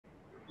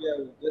Yeah,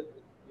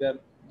 we are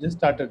just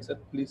started, sir.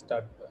 Please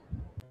start.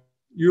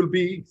 You'll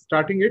be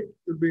starting it,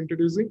 you'll be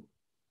introducing.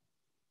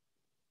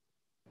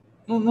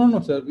 No, no,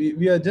 no, sir.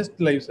 We are just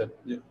live, sir.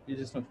 Yeah, we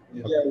just not.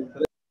 Yeah.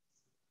 Okay.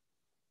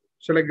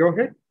 Shall I go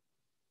ahead?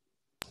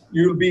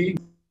 You'll be,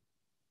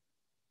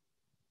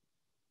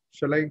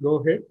 shall I go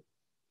ahead?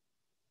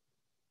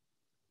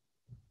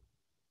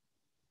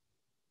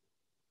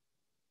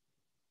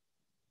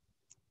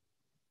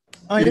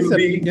 Yes, You'll sir.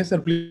 be, Yes, sir.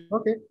 Please.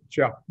 okay,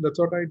 sure. That's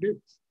what I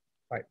did.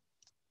 Fine.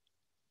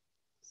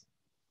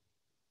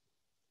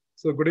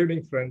 So good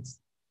evening,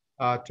 friends.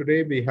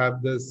 Today we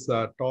have this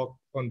talk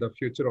on the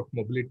future of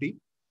mobility.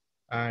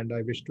 And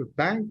I wish to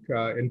thank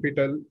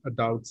NPTEL at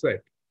the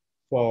outset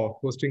for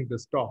hosting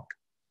this talk.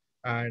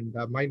 And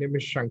my name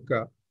is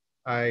Shankar.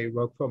 I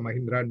work for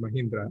Mahindra and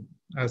Mahindra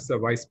as the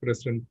Vice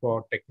President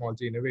for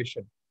Technology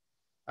Innovation.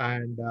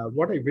 And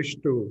what I wish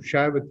to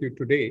share with you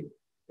today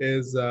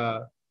is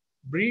a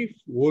brief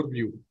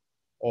overview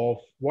of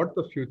what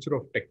the future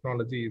of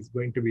technology is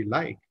going to be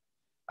like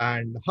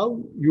and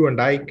how you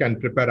and I can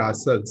prepare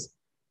ourselves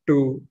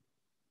to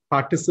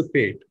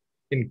participate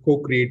in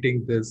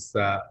co-creating this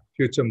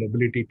future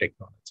mobility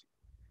technology.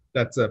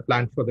 That's a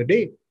plan for the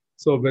day.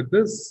 So with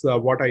this,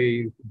 what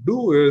I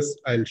do is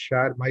I'll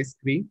share my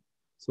screen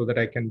so that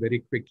I can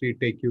very quickly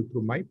take you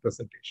through my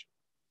presentation.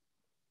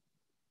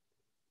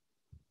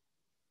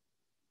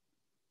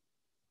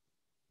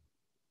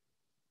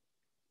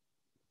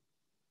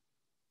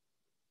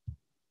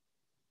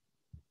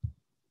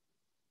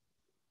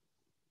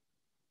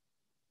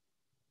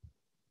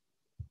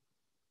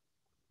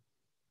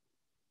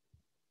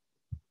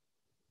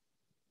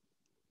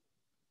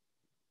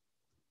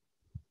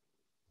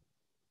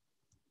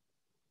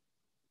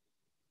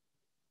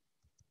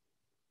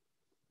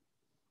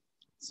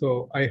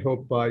 So I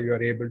hope you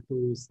are able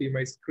to see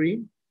my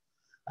screen.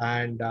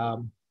 And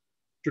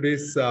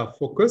today's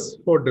focus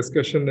for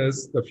discussion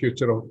is the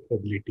future of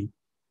mobility.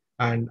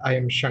 And I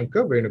am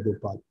Shankar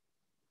Venugopal.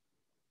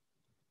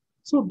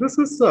 So this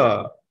is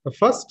the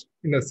first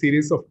in a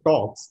series of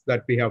talks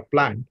that we have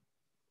planned.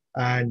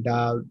 And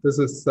this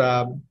is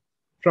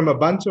from a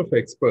bunch of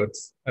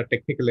experts,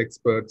 technical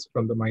experts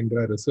from the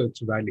Mahindra Research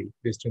Valley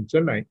based in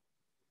Chennai.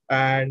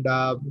 And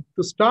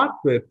to start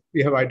with,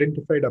 we have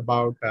identified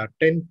about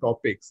 10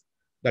 topics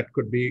that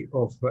could be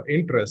of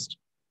interest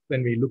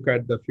when we look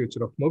at the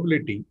future of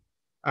mobility.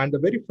 And the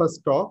very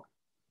first talk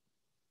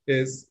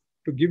is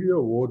to give you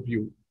an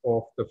overview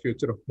of the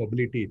future of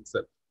mobility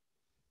itself.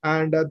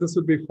 And this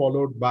will be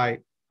followed by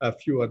a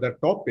few other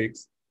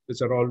topics,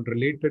 which are all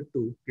related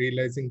to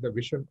realizing the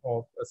vision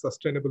of a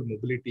sustainable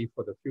mobility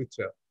for the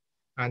future.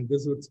 And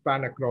this would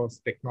span across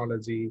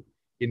technology,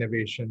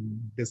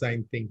 innovation,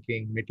 design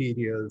thinking,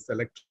 materials,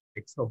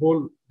 electronics, a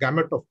whole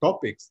gamut of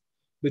topics,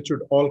 which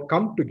would all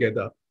come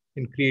together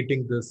in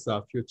creating this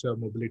future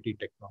mobility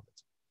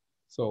technology.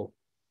 So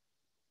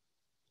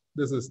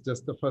this is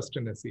just the first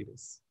in a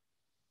series.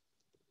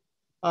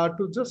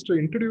 To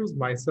introduce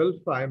myself,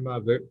 I'm a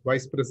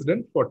Vice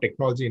President for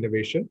Technology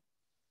Innovation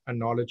and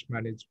Knowledge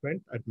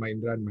Management at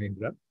Mahindra and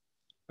Mahindra.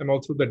 I'm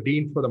also the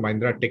Dean for the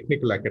Mahindra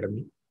Technical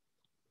Academy.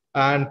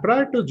 And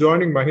prior to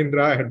joining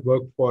Mahindra, I had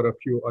worked for a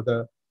few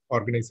other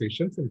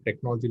organizations in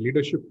technology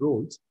leadership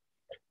roles.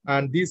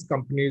 And these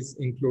companies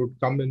include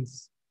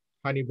Cummins,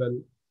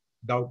 Honeywell,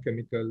 Dow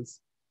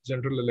Chemicals,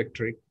 General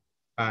Electric,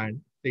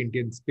 and the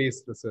Indian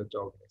Space Research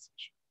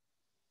Organization.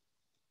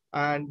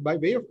 And by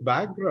way of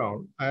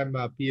background, I'm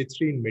a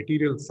Ph.D. in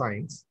material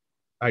science.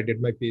 I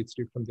did my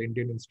Ph.D. from the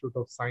Indian Institute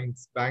of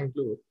Science,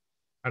 Bangalore,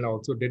 and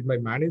also did my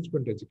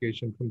management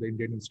education from the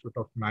Indian Institute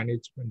of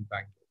Management,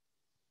 Bangalore.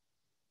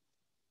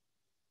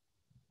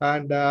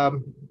 And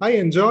I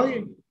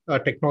enjoy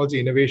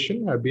technology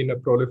innovation. I've been a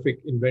prolific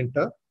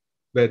inventor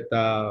with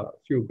a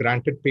few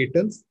granted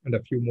patents and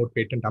a few more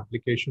patent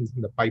applications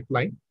in the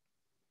pipeline.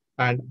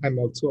 And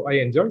I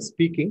enjoy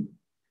speaking,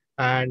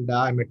 and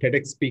I'm a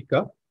TEDx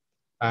speaker.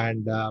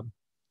 And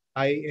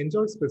I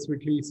enjoy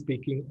specifically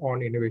speaking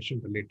on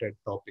innovation related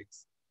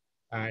topics.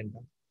 And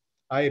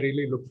I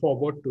really look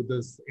forward to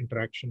this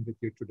interaction with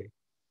you today.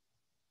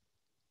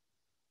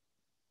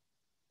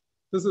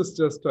 This is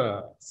just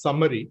a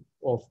summary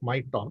of my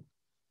talk.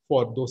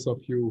 For those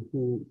of you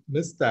who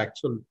missed the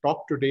actual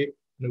talk today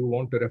and who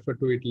want to refer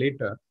to it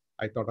later,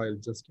 I thought I'll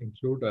just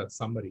include a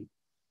summary.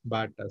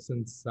 But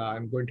since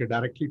I'm going to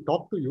directly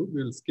talk to you,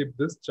 we'll skip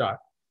this chart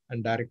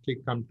and directly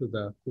come to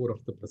the core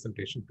of the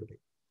presentation today.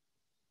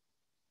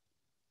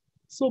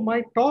 So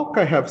my talk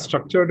I have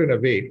structured in a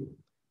way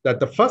that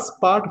the first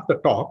part of the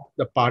talk,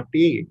 the part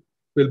A,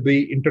 will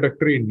be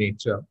introductory in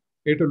nature.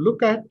 It will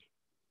look at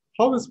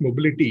how is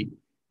mobility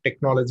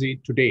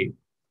technology today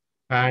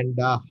and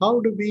how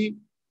do we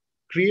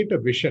create a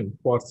vision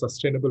for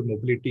sustainable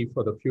mobility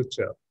for the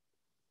future,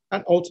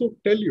 and also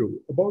tell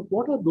you about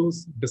what are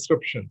those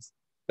disruptions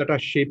that are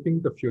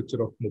shaping the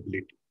future of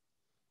mobility.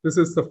 This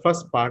is the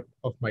first part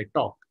of my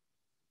talk.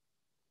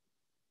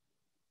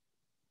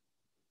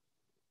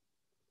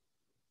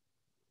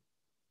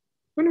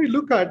 When we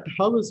look at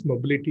how is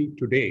mobility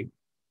today,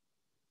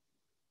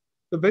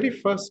 the very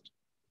first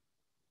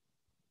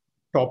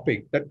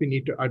topic that we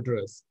need to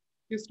address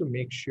is to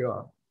make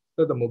sure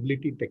that the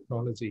mobility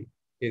technology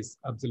is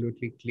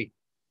absolutely clean.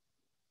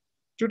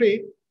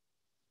 Today,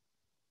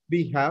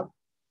 we have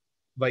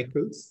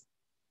vehicles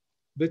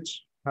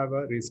which have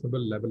a reasonable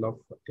level of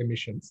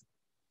emissions,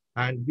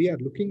 and we are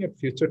looking at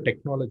future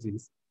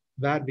technologies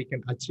where we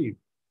can achieve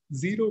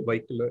zero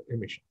vehicular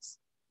emissions.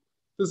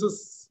 This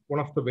is one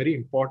of the very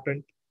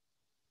important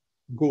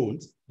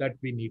goals that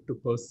we need to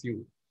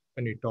pursue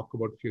when we talk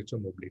about future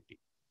mobility.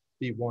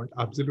 We want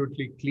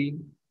absolutely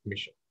clean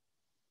emission,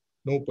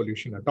 no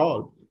pollution at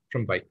all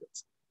from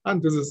vehicles.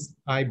 And this is,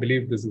 I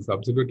believe this is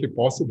absolutely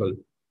possible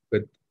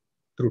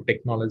through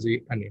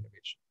technology and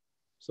innovation.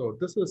 So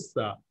this is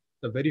the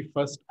very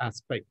first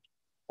aspect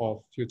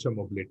of future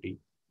mobility,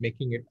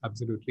 making it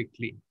absolutely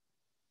clean.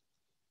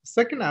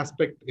 Second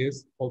aspect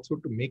is also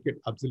to make it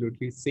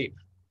absolutely safe.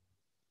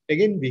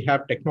 Again, we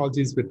have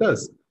technologies with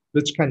us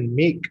which can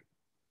make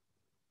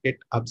it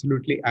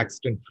absolutely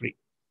accident-free.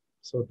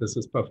 So this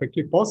is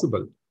perfectly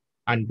possible,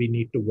 and we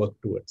need to work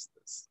towards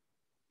this.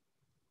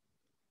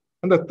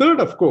 And the third,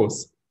 of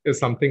course, is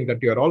something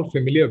that you're all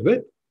familiar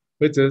with,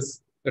 which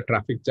is the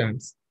traffic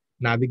jams,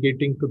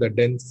 navigating to the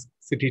dense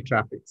city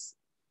traffics.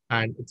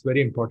 And it's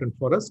very important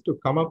for us to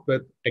come up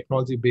with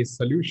technology-based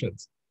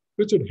solutions,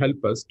 which would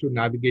help us to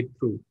navigate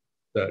through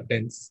the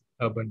dense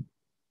urban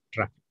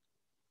traffic.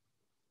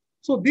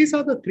 So these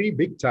are the three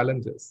big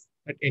challenges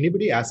that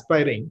anybody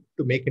aspiring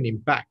to make an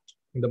impact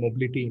in the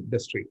mobility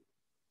industry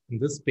in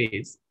this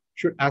space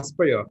should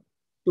aspire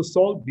to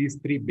solve these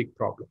three big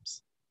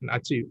problems and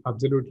achieve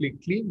absolutely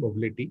clean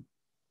mobility,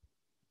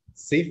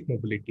 safe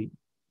mobility,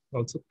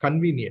 also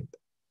convenient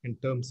in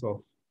terms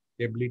of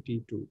the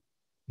ability to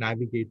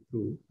navigate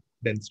through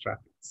dense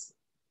traffics.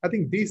 I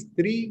think these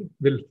three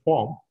will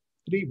form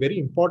three very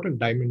important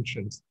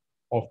dimensions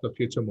of the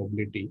future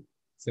mobility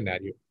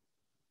scenario.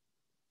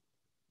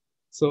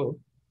 So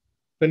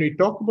when we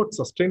talk about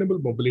sustainable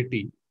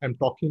mobility, I'm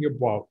talking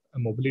about a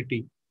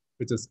mobility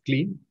which is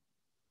clean,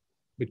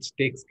 which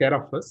takes care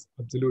of us,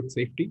 absolute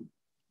safety,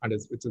 and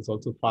which is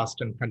also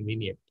fast and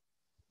convenient.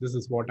 This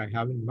is what I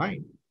have in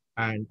mind,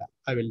 and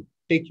I will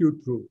take you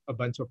through a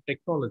bunch of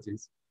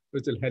technologies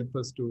which will help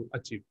us to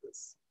achieve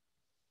this.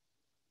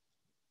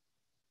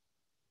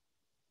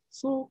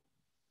 So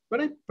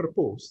when I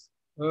propose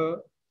a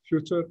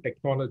future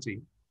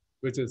technology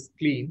which is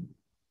clean,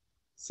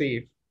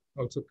 safe,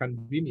 also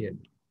convenient,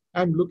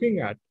 I'm looking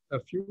at a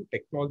few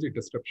technology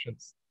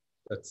disruptions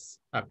that's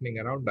happening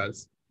around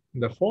us in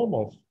the form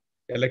of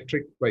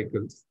electric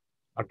vehicles,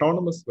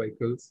 autonomous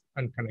vehicles,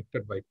 and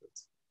connected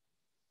vehicles.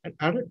 And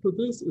added to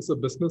this is a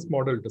business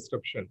model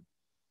disruption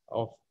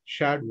of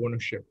shared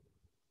ownership,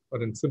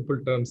 or in simple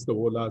terms, the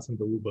Olas and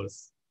the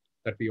Ubers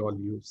that we all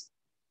use.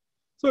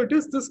 So it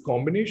is this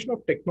combination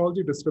of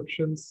technology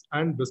disruptions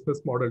and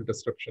business model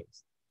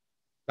disruptions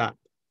that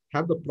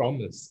have the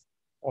promise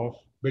of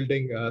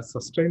building a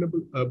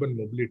sustainable urban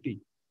mobility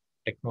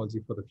technology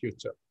for the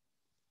future.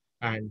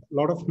 And a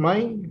lot of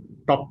my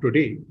talk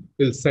today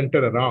will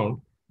center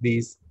around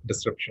these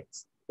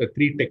disruptions, the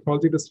three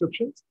technology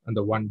disruptions and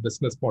the one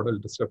business model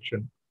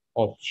disruption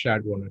of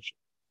shared ownership.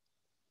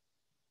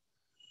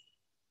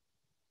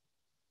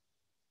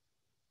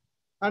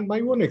 And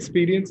my own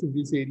experience in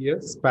these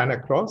areas span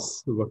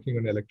across working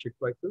on electric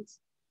vehicles,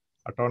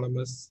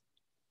 autonomous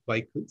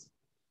vehicles,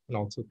 and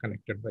also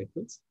connected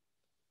vehicles.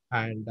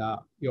 And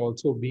we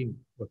also been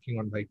working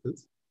on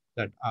vehicles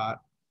that are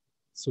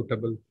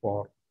suitable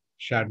for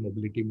shared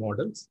mobility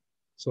models.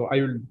 So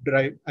I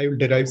will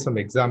derive some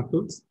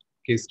examples,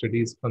 case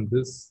studies from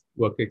this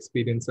work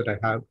experience that I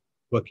have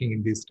working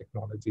in these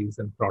technologies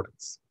and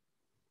products.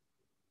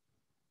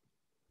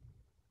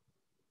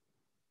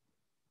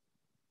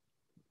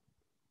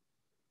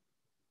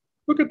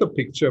 Look at the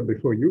picture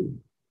before you.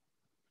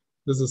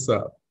 This is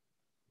a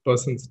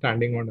person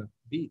standing on a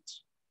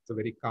beach. It's a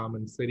very calm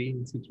and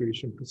serene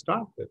situation to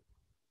start with.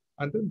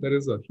 And then there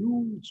is a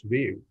huge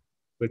wave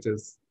which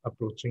is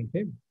approaching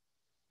him.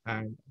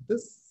 And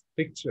this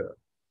picture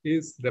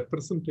is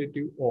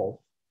representative of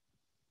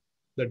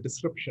the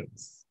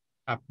disruptions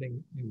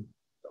happening in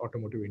the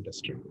automotive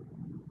industry.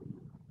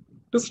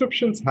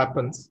 Disruptions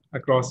happens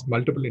across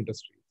multiple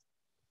industries.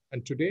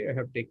 And today I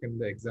have taken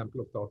the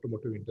example of the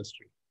automotive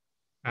industry.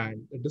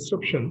 And the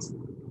disruptions,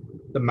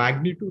 the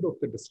magnitude of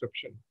the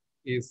disruption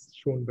is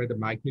shown by the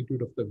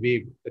magnitude of the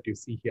wave that you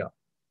see here.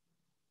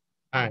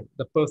 And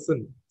the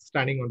person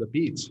standing on the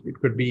beach, it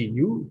could be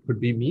you, it could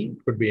be me,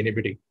 it could be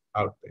anybody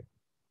out there.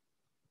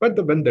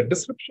 But when the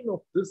disruption of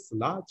this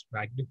large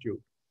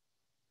magnitude,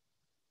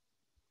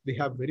 we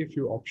have very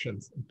few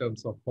options in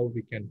terms of how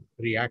we can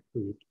react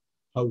to it,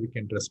 how we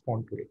can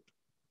respond to it.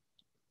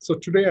 So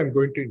today I'm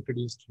going to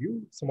introduce to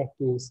you some of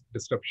those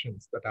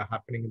disruptions that are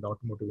happening in the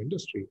automotive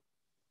industry,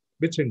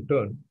 which in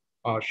turn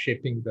are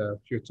shaping the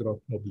future of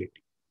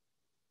mobility.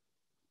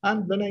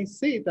 And when I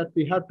say that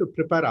we have to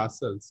prepare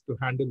ourselves to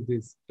handle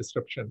these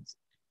disruptions,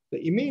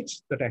 the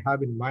image that I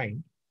have in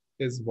mind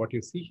is what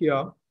you see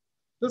here.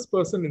 This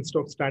person, instead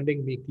of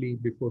standing meekly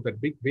before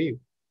that big wave,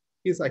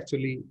 is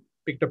actually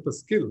picked up a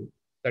skill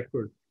that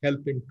could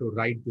help him to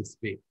ride this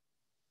wave.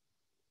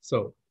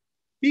 So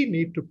we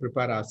need to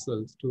prepare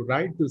ourselves to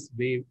ride this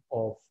wave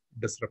of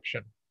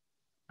disruption.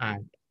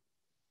 And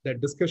the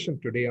discussion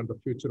today on the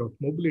future of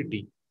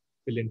mobility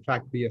will in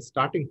fact be a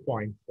starting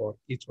point for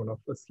each one of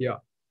us here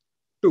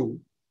to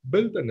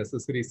build the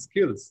necessary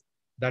skills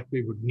that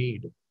we would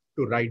need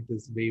to ride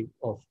this wave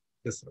of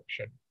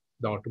disruption,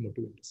 the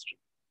automotive industry.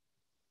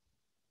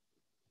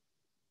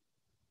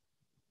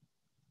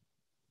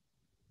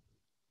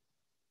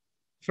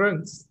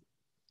 Friends,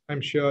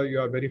 I'm sure you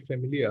are very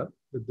familiar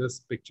with this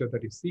picture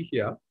that you see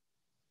here.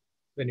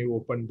 When you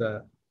open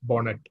the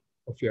bonnet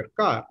of your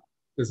car,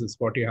 this is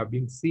what you have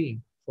been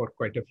seeing for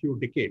quite a few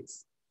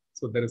decades.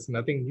 So there is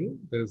nothing new,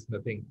 there is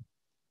nothing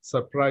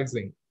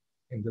surprising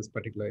in this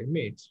particular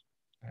image.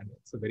 And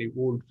it's a very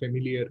old,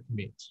 familiar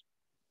image.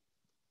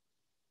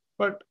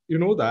 But you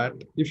know that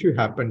if you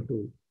happen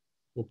to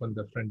open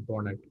the front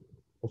bonnet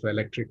of an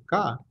electric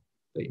car,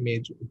 the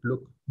image would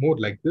look more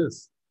like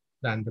this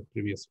than the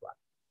previous one.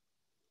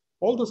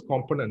 All those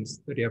components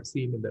that you have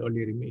seen in the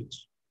earlier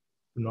image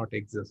do not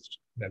exist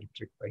in an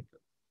electric vehicle.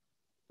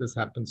 This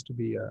happens to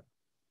be a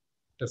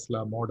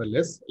Tesla Model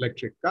S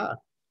electric car,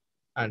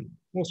 and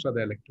most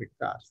other electric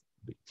cars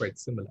will be quite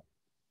similar.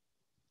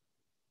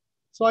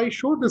 So I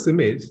showed this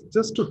image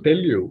just to tell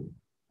you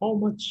how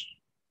much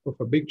of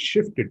a big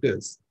shift it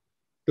is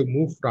to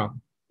move from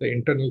the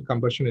internal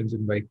combustion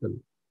engine vehicle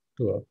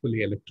to a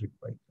fully electric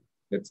vehicle.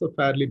 It's a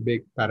fairly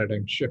big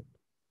paradigm shift.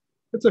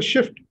 It's a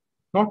shift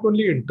not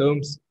only in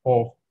terms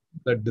of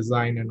the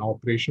design and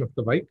operation of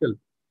the vehicle,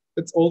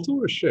 it's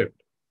also a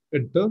shift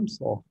in terms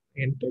of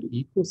the entire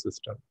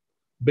ecosystem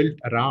built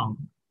around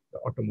the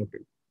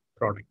automotive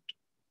product.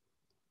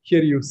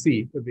 Here you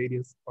see the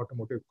various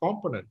automotive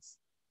components.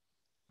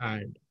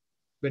 And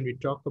when we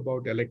talk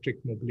about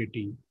electric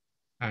mobility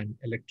and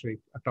electric,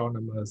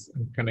 autonomous,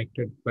 and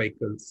connected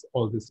vehicles,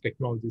 all these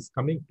technologies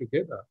coming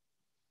together,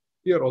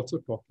 we are also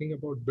talking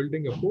about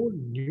building a whole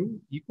new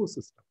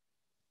ecosystem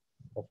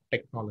of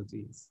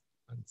technologies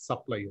and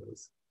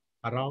suppliers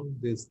around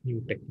these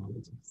new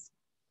technologies.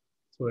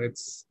 So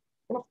it's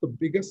one of the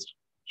biggest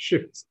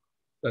shifts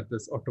that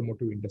this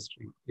automotive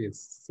industry is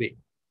seeing.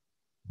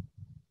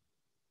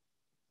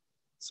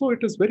 So it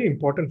is very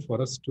important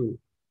for us to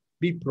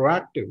be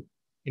proactive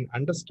in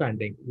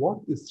understanding what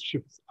these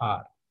shifts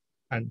are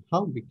and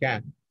how we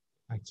can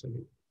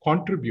actually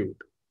contribute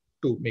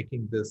to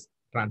making this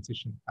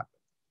transition happen.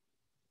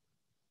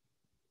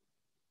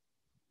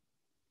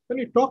 When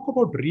we talk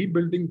about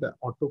rebuilding the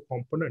auto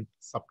component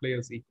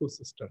suppliers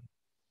ecosystem,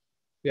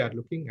 we are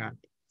looking at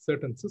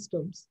certain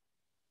systems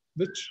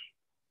which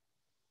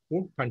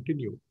won't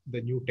continue the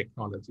new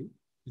technology,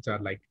 which are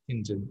like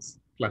engines,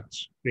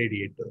 clutch,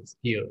 radiators,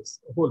 gears,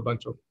 a whole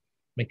bunch of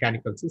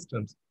mechanical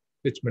systems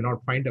which may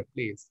not find a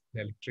place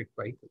in an electric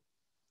vehicle.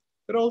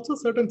 There are also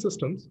certain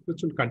systems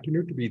which will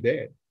continue to be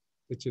there,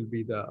 which will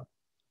be the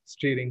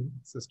steering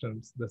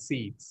systems, the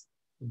seats,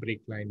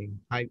 brake lining,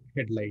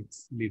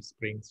 headlights, leaf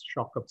springs,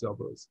 shock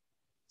absorbers.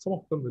 Some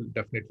of them will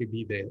definitely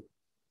be there.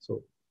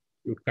 So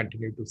you would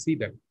continue to see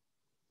them.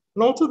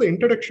 And also the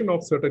introduction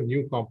of certain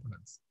new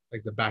components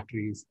like the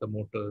batteries, the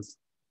motors,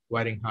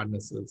 wiring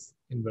harnesses,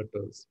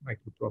 inverters,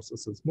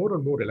 microprocessors, more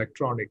and more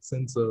electronic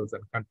sensors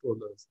and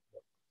controllers.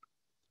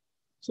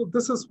 So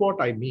this is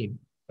what I mean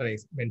when I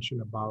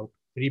mention about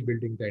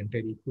rebuilding the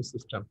entire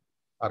ecosystem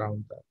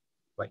around the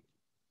bike.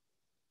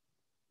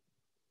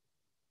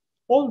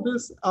 All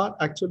these are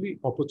actually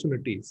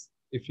opportunities.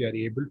 If you are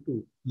able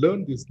to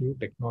learn these new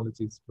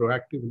technologies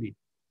proactively,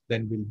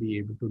 then we'll be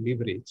able to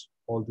leverage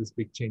all these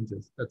big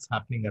changes that's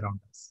happening around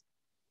us.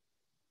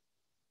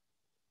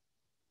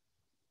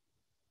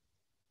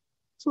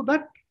 So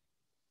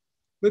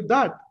with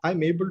that,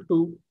 I'm able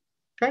to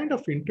kind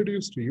of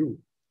introduce to you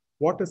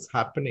what is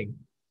happening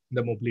in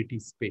the mobility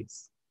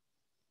space.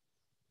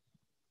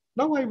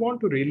 Now I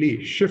want to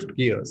really shift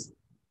gears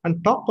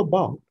and talk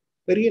about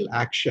the real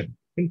action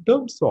in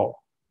terms of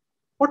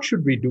what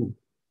should we do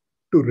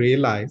to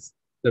realize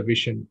the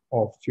vision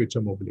of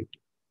future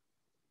mobility.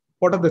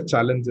 What are the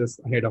challenges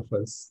ahead of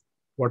us?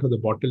 What are the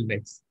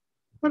bottlenecks?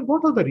 And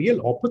what are the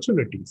real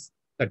opportunities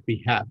that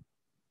we have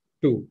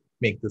to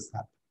make this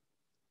happen?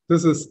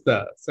 This is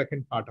the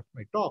second part of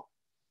my talk.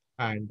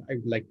 And I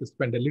would like to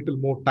spend a little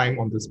more time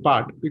on this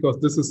part because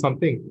this is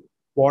something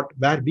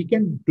where we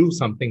can do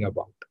something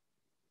about.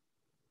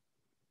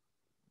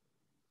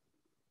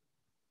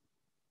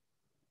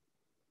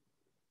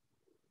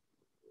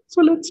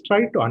 So let's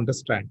try to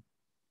understand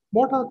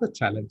what are the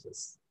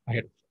challenges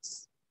ahead of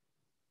us.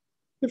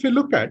 If you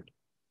look at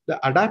the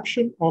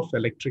adoption of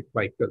electric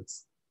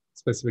vehicles,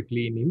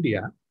 specifically in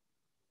India,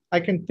 I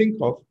can think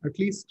of at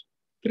least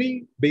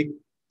three big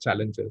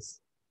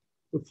challenges.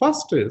 The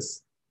first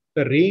is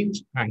the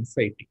range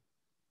anxiety.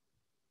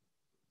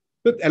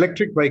 With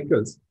electric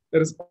vehicles,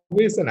 there is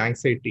always an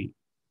anxiety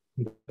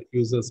in the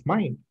user's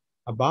mind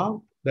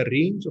about the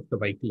range of the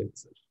vehicle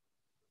itself.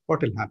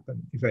 What will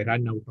happen if I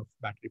run out of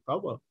battery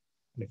power?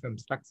 And if I'm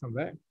stuck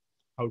somewhere,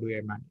 how do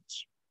I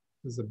manage?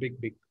 This is a big,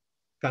 big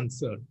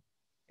concern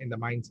in the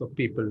minds of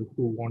people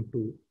who want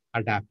to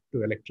adapt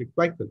to electric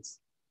vehicles.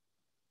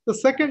 The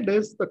second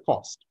is the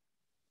cost.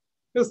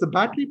 Because the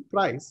battery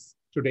price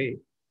today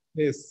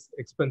is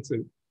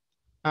expensive,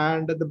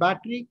 and the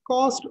battery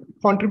cost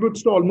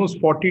contributes to almost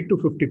 40 to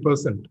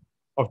 50%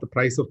 of the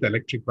price of the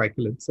electric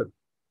vehicle itself.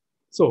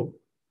 So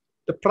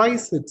the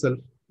price itself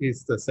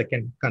is the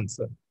second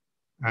concern.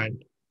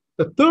 And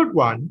the third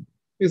one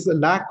is the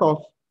lack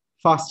of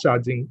fast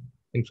charging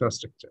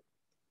infrastructure.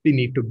 We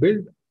need to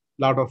build a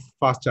lot of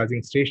fast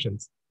charging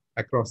stations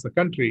across the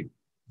country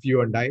if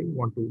you and I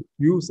want to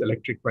use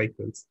electric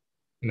vehicles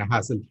in a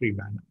hassle-free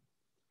manner.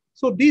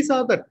 So these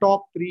are the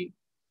top three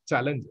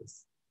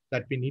challenges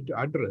that we need to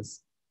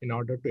address in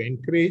order to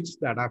encourage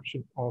the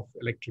adoption of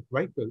electric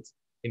vehicles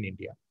in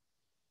India.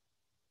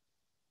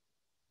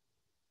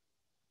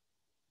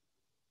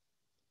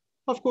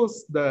 Of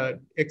course, the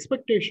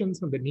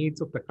expectations and the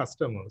needs of the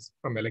customers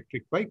from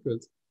electric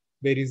vehicles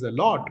varies a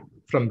lot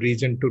from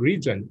region to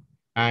region.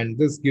 And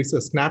this gives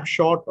a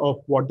snapshot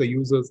of what the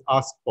users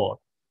ask for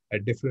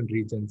at different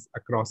regions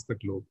across the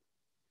globe.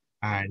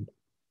 And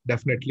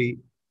definitely,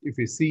 if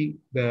you see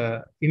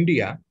the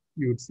India,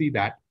 you would see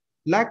that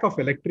lack of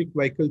electric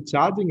vehicle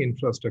charging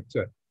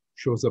infrastructure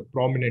shows up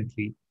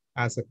prominently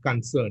as a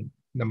concern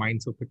in the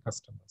minds of the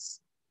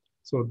customers.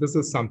 So this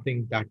is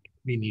something that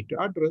we need to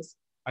address,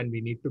 and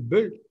we need to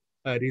build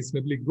a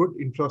reasonably good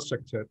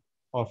infrastructure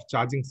of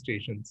charging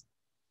stations,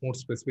 more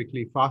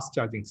specifically fast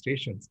charging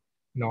stations,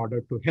 in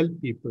order to help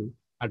people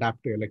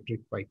adapt to electric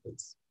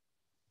vehicles.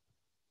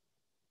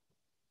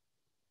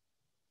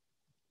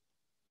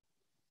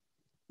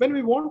 When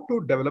we want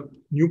to develop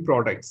new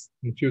products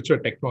in future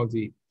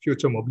technology,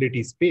 future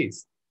mobility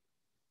space,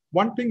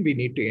 one thing we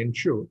need to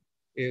ensure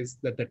is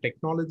that the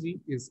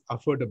technology is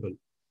affordable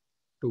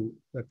to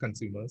the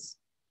consumers.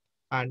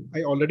 And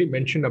I already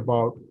mentioned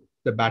about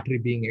the battery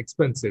being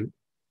expensive.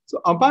 So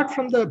apart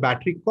from the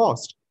battery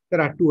cost,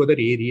 there are two other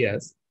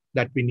areas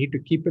that we need to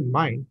keep in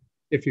mind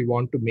if we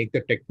want to make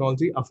the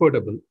technology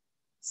affordable.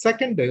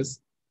 Second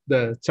is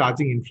the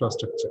charging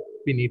infrastructure.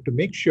 We need to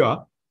make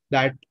sure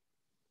that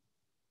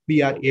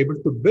we are able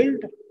to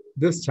build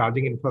this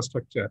charging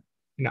infrastructure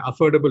in an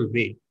affordable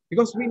way,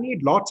 because we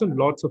need lots and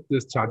lots of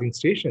these charging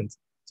stations.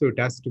 So it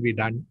has to be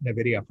done in a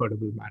very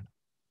affordable manner.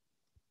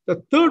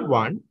 The third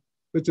one,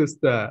 which is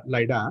the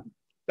LiDAR,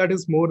 that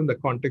is more in the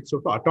context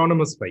of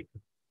autonomous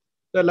vehicle.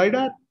 The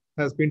LiDAR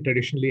has been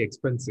traditionally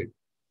expensive,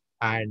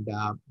 and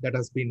that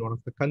has been one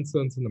of the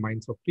concerns in the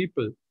minds of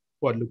people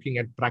who are looking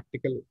at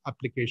practical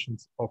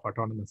applications of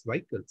autonomous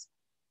vehicles.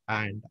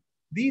 And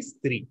these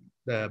three,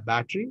 the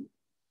battery,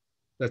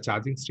 the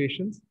charging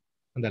stations,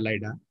 and the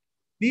LiDAR,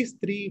 these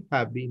three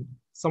have been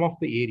some of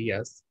the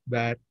areas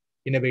where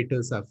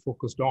innovators have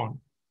focused on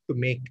to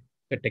make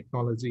the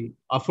technology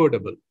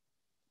affordable.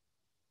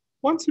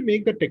 Once you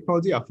make the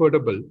technology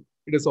affordable,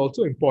 it is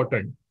also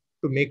important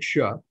to make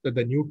sure that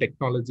the new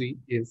technology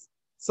is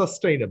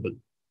sustainable.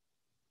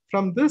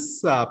 From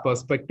this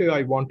perspective,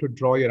 I want to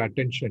draw your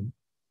attention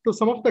to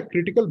some of the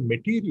critical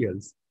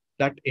materials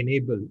that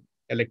enable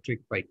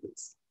electric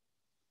vehicles.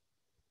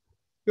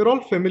 You're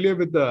all familiar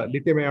with the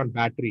lithium-ion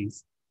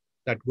batteries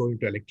that go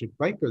into electric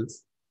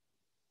vehicles.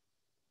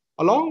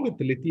 Along with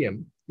the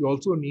lithium, you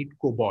also need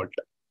cobalt.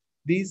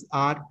 These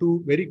are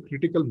two very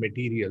critical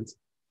materials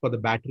for the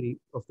battery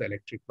of the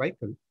electric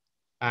vehicle.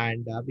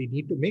 And we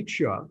need to make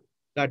sure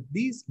that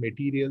these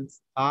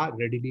materials are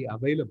readily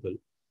available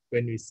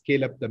when we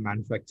scale up the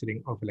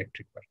manufacturing of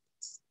electric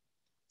vehicles.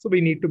 So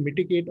we need to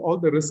mitigate all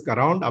the risk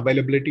around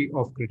availability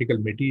of critical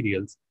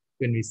materials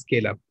when we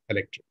scale up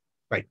electric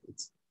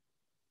vehicles.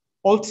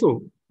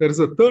 Also, there is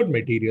a third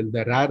material,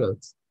 the rare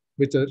earths,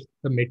 which are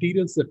the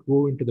materials that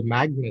go into the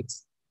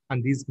magnets,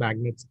 and these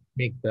magnets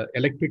make the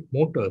electric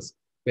motors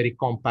very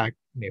compact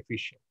and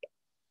efficient.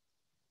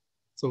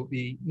 So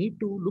we need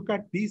to look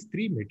at these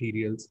three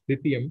materials,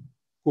 lithium,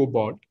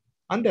 cobalt,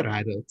 and the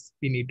rare earths.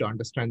 We need to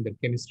understand their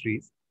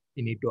chemistries.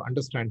 We need to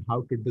understand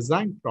how to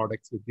design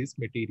products with these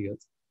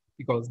materials,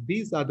 because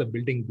these are the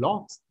building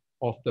blocks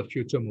of the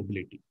future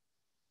mobility.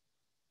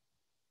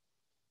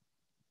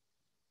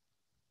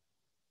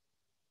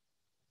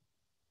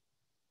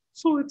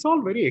 So it's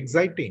all very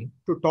exciting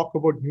to talk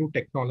about new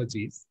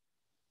technologies,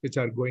 which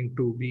are going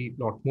to be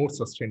a lot more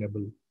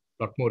sustainable,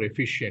 a lot more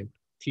efficient,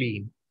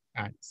 clean,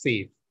 and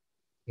safe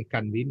and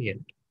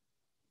convenient.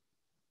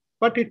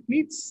 But it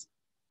needs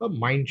a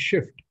mind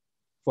shift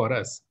for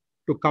us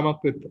to come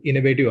up with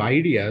innovative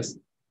ideas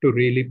to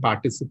really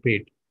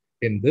participate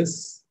in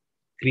this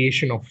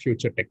creation of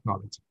future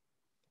technology.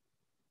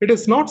 It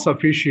is not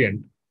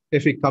sufficient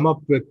if we come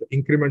up with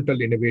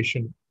incremental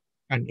innovation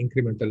and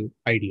incremental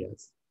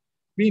ideas.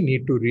 We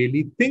need to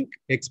really think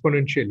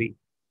exponentially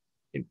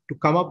to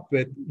come up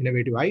with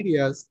innovative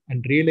ideas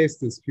and realize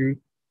this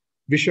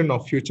vision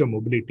of future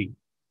mobility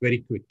very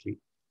quickly.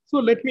 So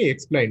let me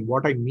explain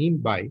what I mean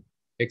by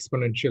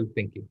exponential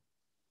thinking.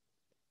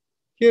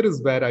 Here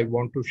is where I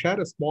want to share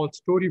a small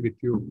story with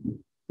you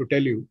to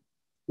tell you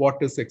what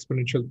is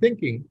exponential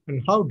thinking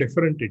and how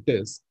different it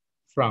is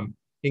from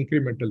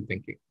incremental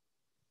thinking.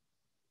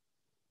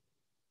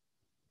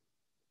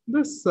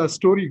 This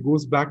story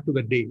goes back to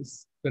the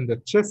days when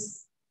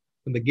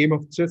the game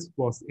of chess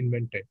was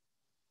invented.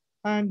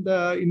 And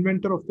the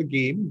inventor of the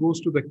game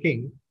goes to the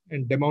king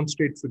and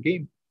demonstrates the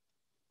game.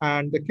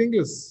 And the king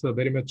is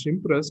very much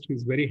impressed.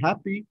 He's very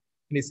happy.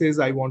 And he says,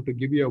 I want to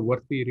give you a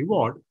worthy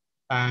reward.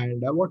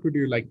 And what would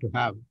you like to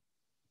have?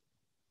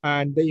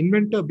 And the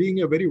inventor,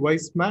 being a very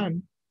wise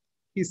man,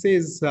 he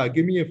says,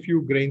 give me a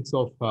few grains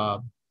of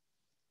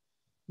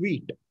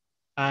wheat,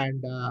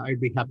 and I'd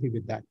be happy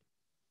with that.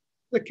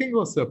 The king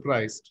was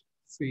surprised.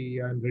 See,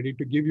 I'm ready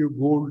to give you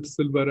gold,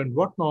 silver, and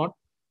whatnot,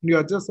 and you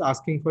are just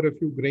asking for a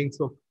few grains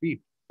of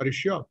wheat. Are you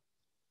sure?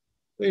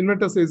 The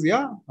inventor says,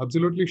 yeah,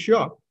 absolutely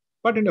sure,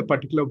 but in a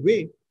particular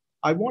way.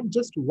 I want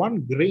just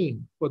one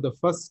grain for the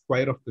first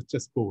square of the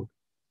chessboard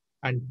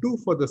and two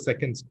for the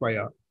second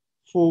square,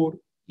 4,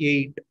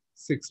 8,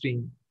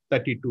 16,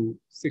 32,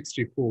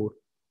 64,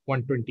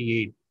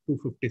 128,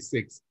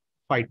 256,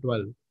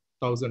 512,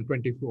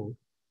 1024,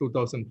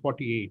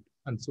 2048,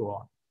 and so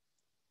on.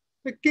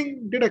 The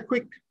king did a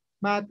quick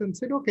math and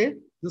said, okay,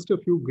 just a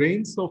few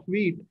grains of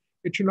wheat.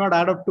 It should not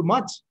add up to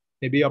much,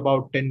 maybe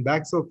about 10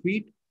 bags of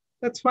wheat.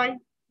 That's fine.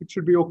 It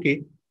should be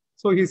okay.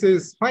 So he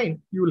says, fine,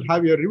 you will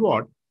have your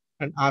reward,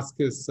 and ask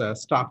his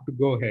staff to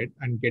go ahead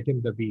and get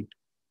him the wheat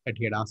that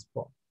he had asked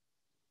for.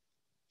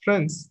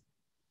 Friends,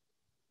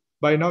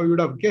 by now you would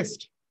have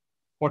guessed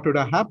what would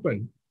have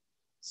happened.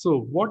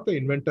 So what the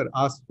inventor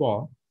asked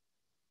for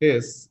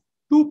is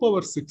 2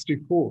 power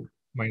 64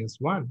 minus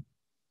 1,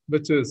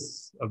 which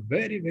is a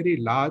very, very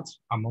large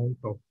amount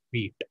of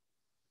wheat.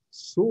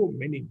 So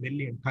many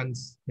million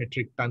tons,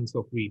 metric tons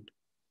of wheat.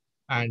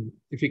 And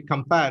if we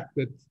compare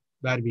with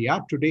where we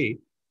are today,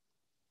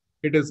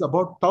 it is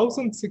about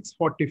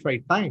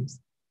 1,645 times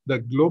the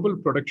global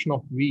production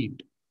of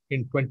wheat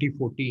in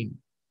 2014.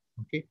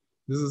 Okay,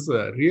 this is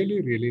a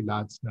really, really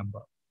large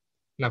number.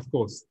 And of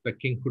course, the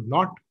king could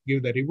not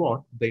give the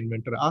reward the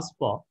inventor asked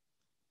for.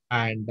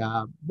 And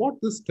what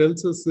this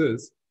tells us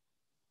is,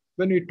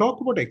 when we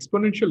talk about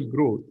exponential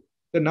growth,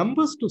 the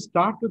numbers to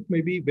start with may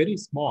be very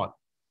small,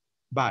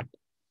 but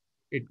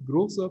it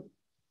grows up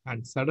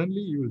and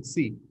suddenly you will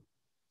see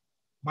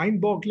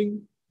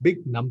mind-boggling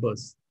big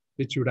numbers,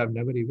 which you would have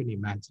never even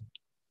imagined.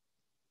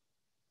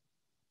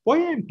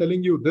 Why I'm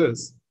telling you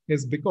this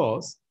is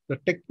because the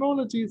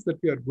technologies that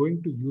we are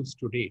going to use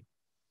today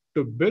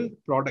to build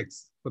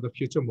products for the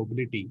future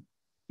mobility,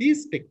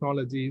 these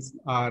technologies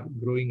are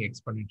growing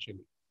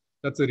exponentially.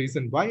 That's the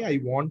reason why I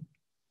want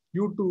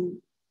you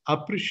to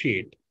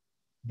appreciate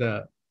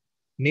the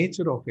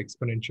nature of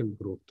exponential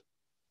growth.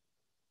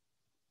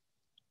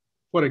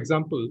 For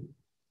example,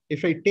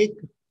 if I take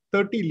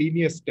 30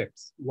 linear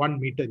steps, 1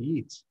 meter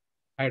each,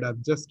 I'd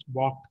have just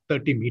walked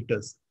 30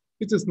 meters,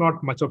 which is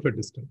not much of a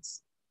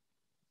distance.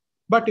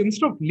 But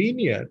instead of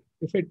linear,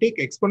 if I take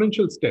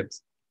exponential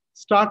steps,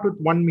 start with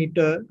 1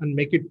 meter and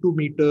make it 2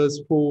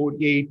 meters, 4,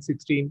 8,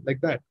 16, like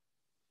that.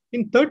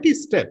 In 30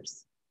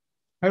 steps,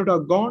 I would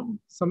have gone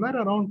somewhere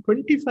around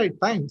 25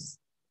 times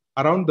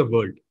around the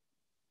world.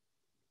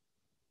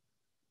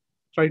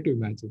 Try to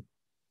imagine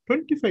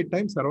 25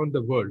 times around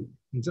the world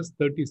in just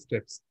 30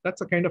 steps.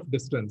 That's a kind of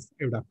distance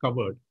I would have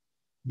covered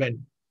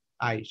when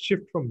I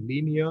shift from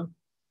linear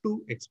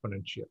to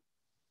exponential.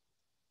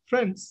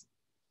 Friends,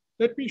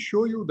 let me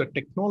show you the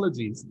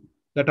technologies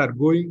that are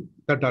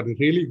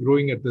really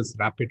growing at this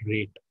rapid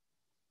rate.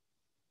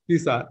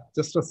 These are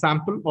just a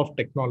sample of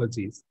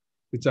technologies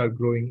which are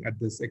growing at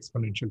this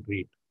exponential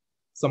rate.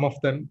 Some of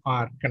them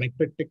are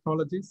connected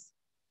technologies.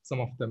 Some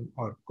of them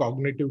are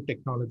cognitive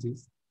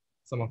technologies.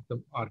 Some of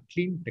them are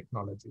clean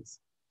technologies.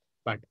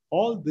 But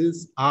all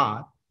these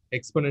are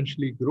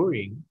exponentially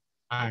growing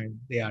and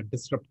they are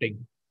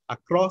disrupting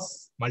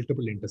across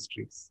multiple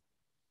industries.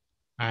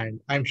 And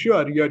I'm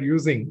sure you are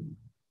using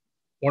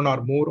one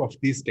or more of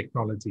these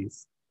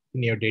technologies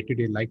in your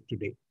day-to-day life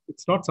today.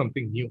 It's not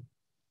something new.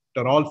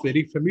 They're all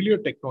very familiar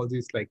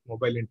technologies like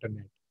mobile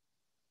internet,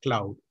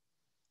 cloud,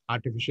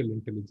 artificial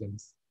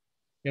intelligence,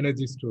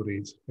 energy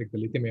storage, like the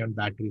lithium-ion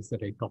batteries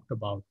that I talked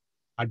about,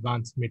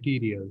 advanced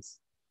materials,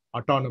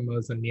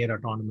 autonomous and near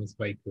autonomous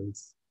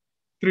vehicles,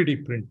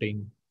 3D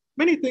printing,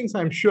 many things.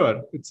 I'm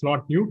sure it's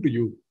not new to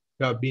you.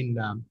 You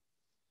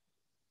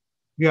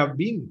have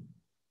been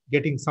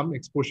getting some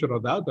exposure or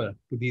the other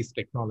to these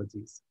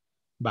technologies.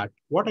 But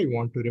what I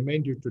want to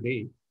remind you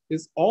today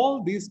is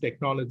all these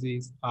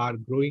technologies are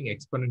growing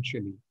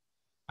exponentially,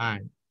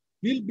 and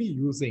we'll be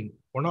using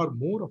one or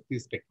more of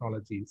these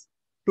technologies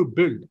to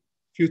build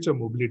future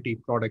mobility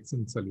products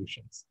and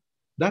solutions.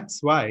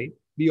 That's why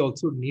we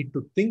also need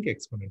to think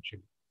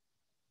exponentially.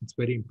 It's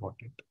very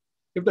important.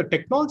 If the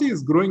technology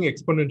is growing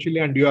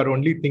exponentially and you are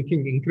only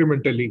thinking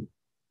incrementally,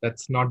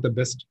 that's not the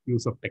best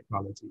use of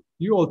technology.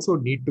 You also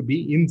need to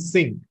be in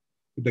sync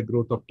with the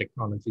growth of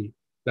technology.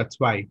 That's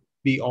why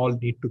we all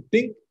need to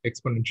think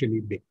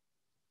exponentially big.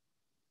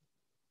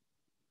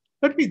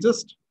 Let me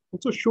just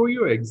also show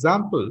you an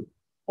example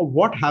of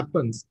what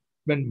happens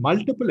when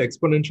multiple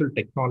exponential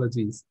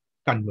technologies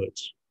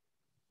converge.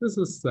 This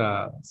is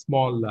a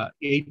small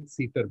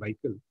 8-seater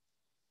vehicle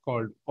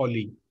called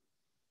Ollie.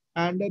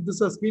 And this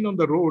has been on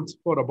the roads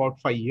for about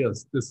 5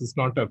 years. This is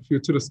not a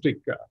futuristic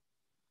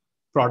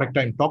product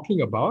I'm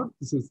talking about.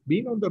 This has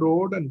been on the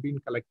road and been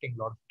collecting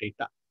a lot of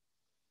data.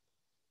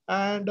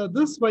 And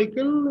this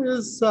vehicle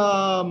is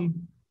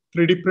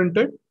 3D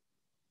printed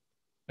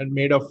and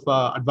made of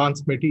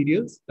advanced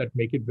materials that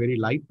make it very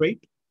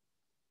lightweight.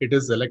 It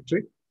is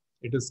electric,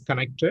 it is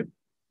connected,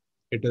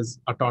 it is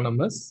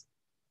autonomous.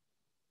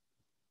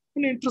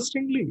 And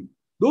interestingly,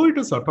 though it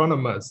is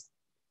autonomous,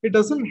 it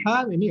doesn't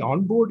have any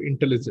onboard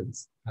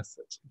intelligence as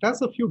such. It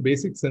has a few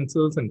basic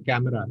sensors and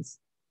cameras,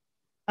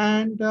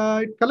 and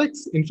it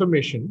collects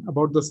information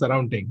about the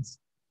surroundings,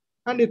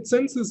 and it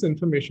sends this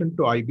information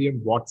to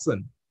IBM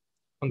Watson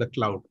on the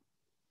cloud.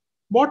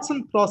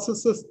 Watson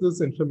processes this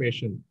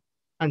information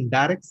and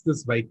directs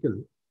this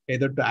vehicle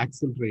either to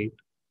accelerate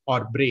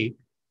or brake,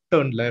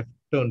 turn left,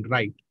 turn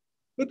right.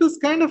 With this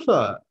kind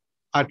of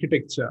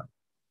architecture,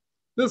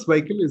 this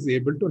vehicle is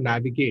able to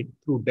navigate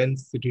through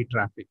dense city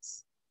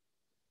traffics.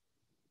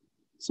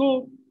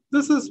 So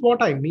this is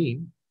what I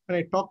mean when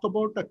I talk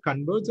about a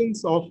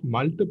convergence of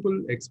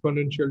multiple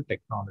exponential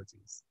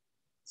technologies.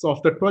 So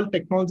of the 12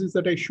 technologies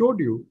that I showed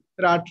you,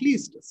 there are at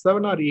least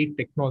 7 or 8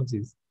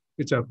 technologies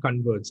which have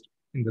converged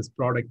in this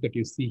product that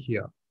you see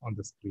here on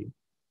the screen.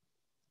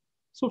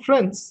 So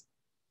friends,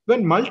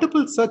 when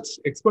multiple such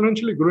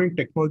exponentially growing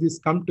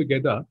technologies come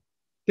together,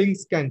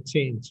 things can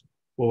change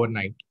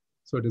overnight.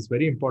 So it is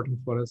very important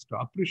for us to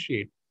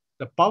appreciate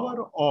the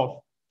power of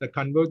the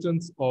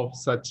convergence of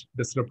such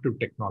disruptive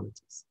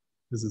technologies.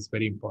 This is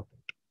very important.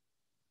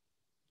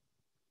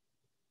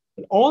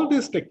 And all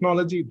these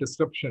technology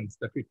disruptions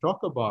that we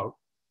talk about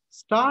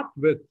start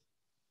with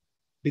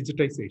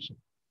digitization,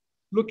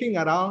 looking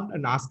around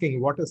and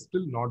asking what has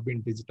still not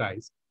been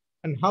digitized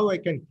and how I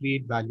can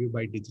create value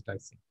by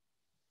digitizing.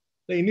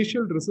 The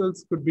initial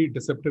results could be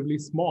deceptively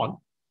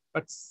small,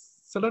 but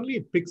suddenly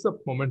it picks up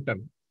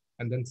momentum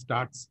and then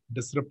starts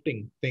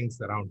disrupting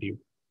things around you.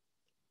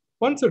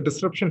 Once a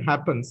disruption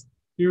happens,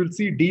 you will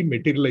see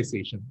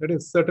dematerialization. That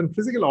is, certain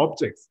physical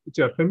objects which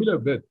you are familiar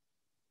with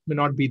may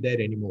not be there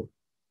anymore.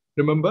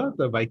 Remember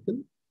the vehicle,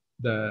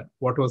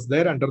 what was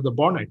there under the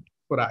bonnet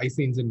for an IC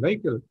engine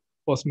vehicle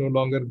was no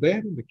longer there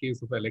in the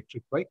case of an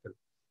electric vehicle.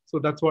 So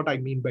that's what I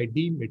mean by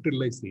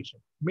dematerialization.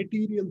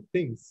 Material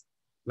things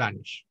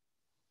vanish.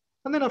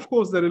 And then, of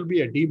course, there will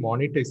be a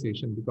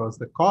demonetization because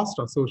the cost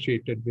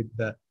associated with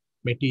the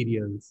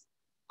materials,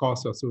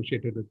 cost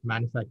associated with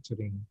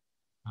manufacturing,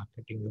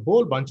 marketing, a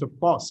whole bunch of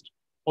cost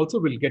also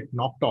will get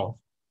knocked off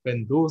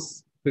when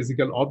those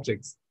physical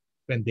objects,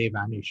 when they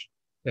vanish.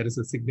 There is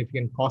a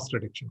significant cost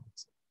reduction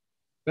also.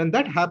 When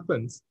that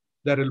happens,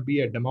 there will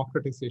be a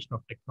democratization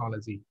of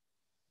technology.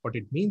 What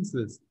it means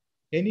is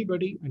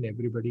anybody and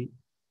everybody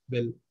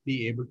will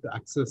be able to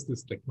access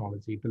this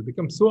technology. It will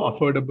become so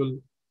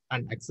affordable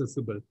and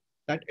accessible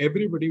that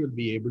everybody will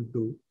be able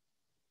to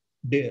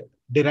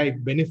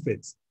derive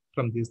benefits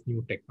from these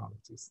new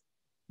technologies.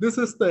 This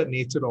is the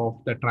nature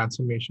of the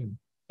transformation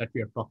that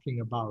we are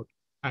talking about.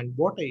 And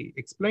what I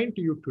explained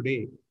to you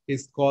today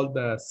is called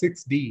the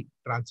 6D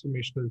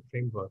transformational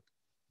framework,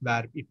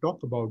 where we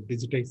talk about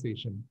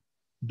digitization,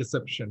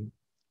 deception,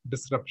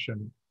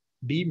 disruption,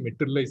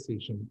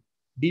 dematerialization,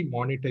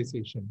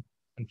 demonetization,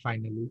 and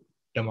finally,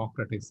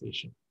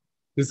 democratization.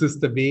 This is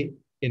the way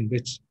in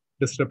which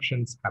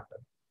disruptions happen.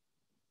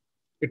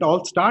 It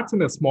all starts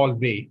in a small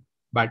way,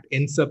 but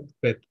ends up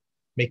with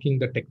making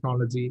the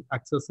technology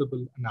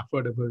accessible and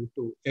affordable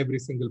to every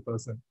single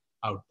person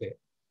out there.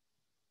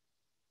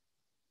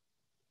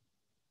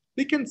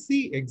 We can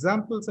see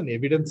examples and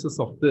evidences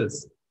of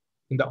this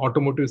in the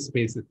automotive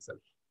space itself.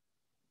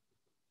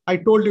 I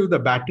told you the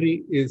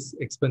battery is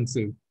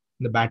expensive.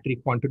 The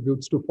battery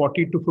contributes to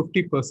 40 to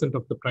 50%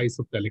 of the price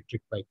of the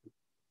electric vehicle.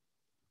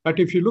 But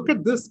if you look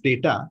at this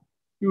data,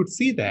 you would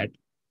see that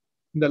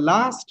in the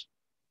last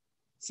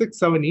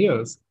 6-7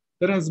 years,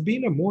 there has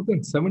been a more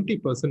than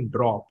 70%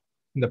 drop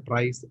in the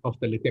price of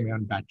the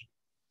lithium-ion battery.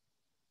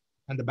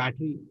 And the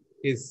battery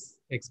is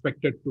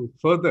expected to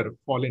further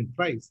fall in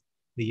price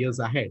the years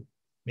ahead,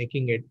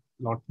 making it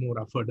a lot more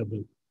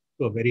affordable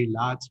to a very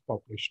large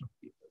population of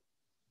people.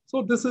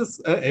 So this is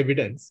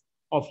evidence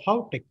of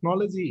how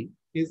technology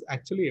is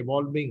actually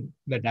evolving in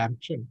the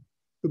direction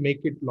to make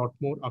it a lot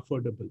more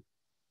affordable.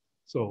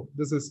 So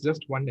this is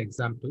just one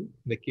example in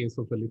the case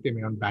of a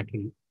lithium-ion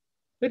battery.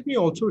 Let me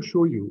also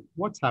show you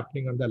what's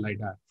happening on the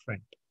LiDAR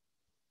front.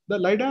 The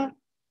LiDAR,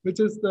 which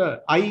is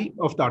the eye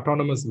of the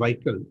autonomous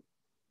vehicle,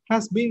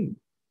 has been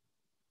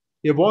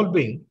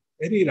evolving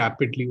very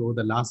rapidly over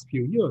the last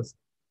few years.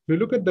 If you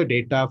look at the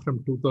data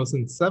from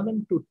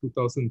 2007 to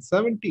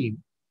 2017,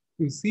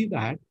 you see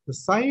that the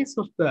size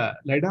of the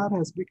LiDAR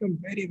has become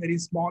very, very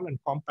small and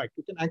compact.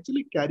 You can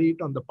actually carry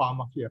it on the palm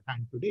of your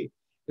hand today.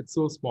 It's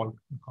so small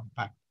and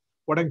compact.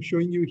 What I'm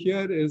showing you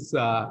here is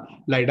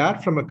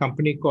LiDAR from a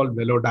company called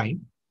Velodyne,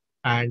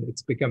 and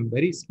it's become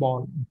very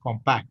small and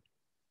compact.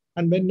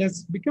 And when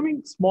it's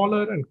becoming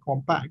smaller and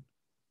compact,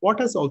 what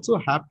has also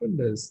happened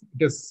is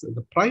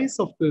the price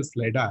of this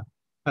LiDAR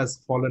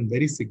has fallen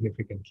very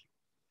significantly.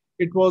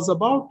 It was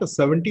about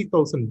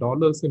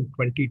 $70,000 in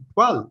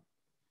 2012,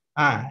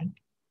 and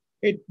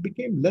it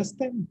became less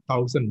than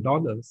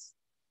 $1,000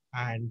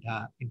 and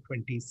in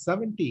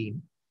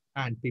 2017,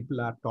 and people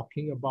are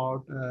talking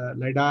about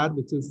LiDAR,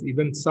 which is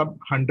even sub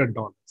 $100.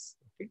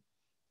 Okay?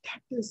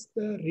 That is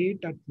the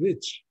rate at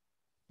which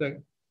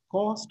the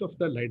cost of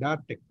the LiDAR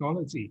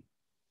technology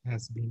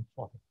has been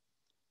falling.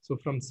 So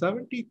from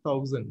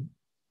 70,000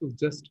 to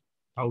just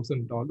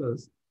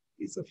 $1,000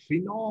 is a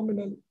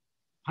phenomenal,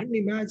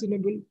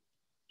 unimaginable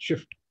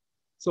shift.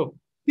 So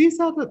these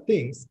are the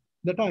things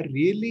that are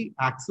really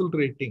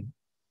accelerating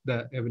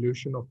the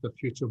evolution of the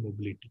future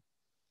mobility.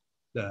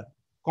 The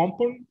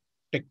compound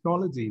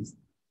technologies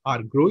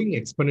are growing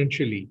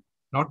exponentially,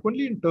 not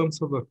only in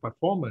terms of their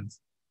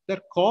performance, their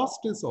cost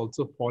is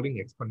also falling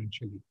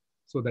exponentially,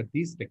 so that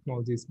these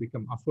technologies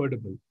become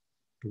affordable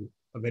to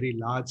a very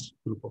large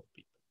group of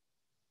people.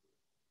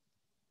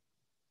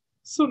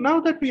 So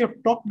now that we have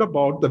talked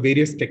about the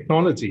various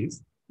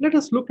technologies, let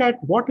us look at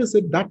what is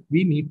it that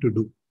we need to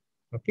do.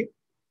 Okay,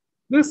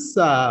 this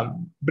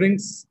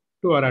brings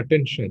to our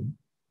attention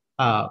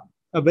a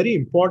very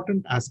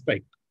important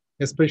aspect,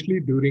 especially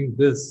during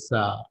this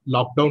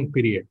lockdown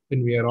period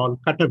when we are all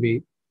cut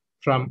away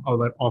from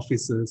our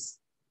offices,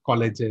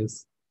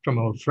 colleges, from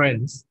our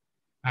friends,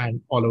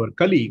 and all our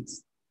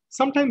colleagues.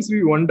 Sometimes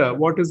we wonder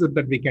what is it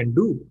that we can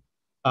do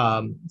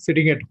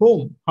sitting at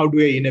home. How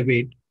do I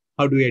innovate?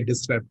 How do I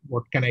disrupt?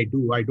 What can I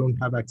do? I don't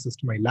have access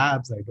to my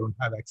labs. I don't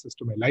have access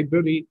to my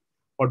library.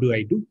 What do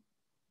I do?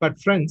 But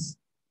friends,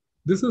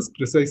 this is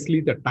precisely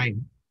the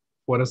time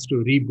for us to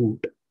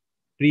reboot,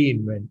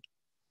 reinvent,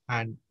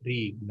 and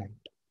reignite.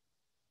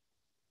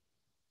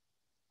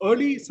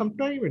 Early,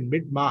 sometime in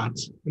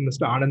mid-March, when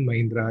Mr. Anand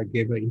Mahindra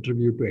gave an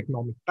interview to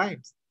Economic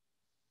Times,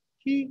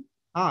 he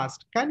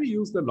asked, can we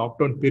use the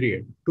lockdown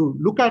period to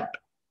look at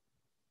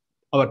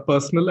our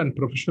personal and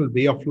professional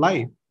way of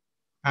life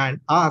and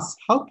ask,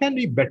 how can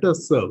we better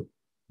serve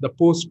the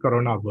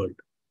post-corona world?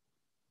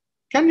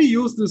 Can we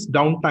use this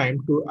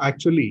downtime to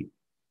actually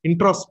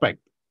introspect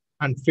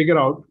and figure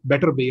out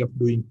better way of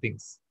doing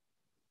things?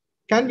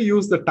 Can we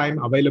use the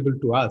time available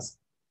to us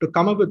to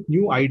come up with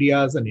new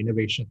ideas and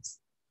innovations,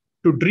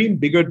 to dream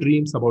bigger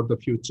dreams about the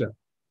future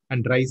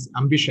and raise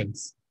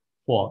ambitions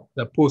for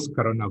the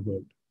post-corona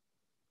world?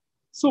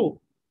 So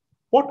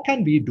what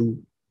can we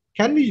do?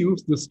 Can we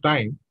use this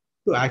time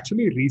to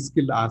actually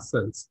reskill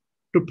ourselves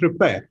to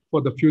prepare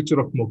for the future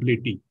of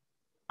mobility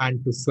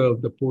and to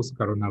serve the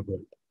post-corona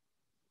world?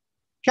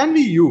 Can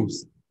we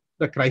use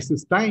the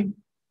crisis time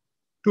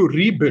to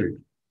rebuild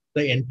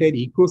the entire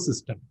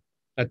ecosystem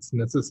that's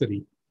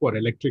necessary for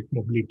electric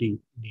mobility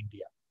in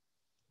India?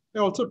 I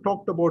also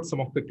talked about some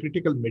of the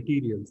critical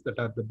materials that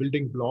are the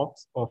building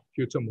blocks of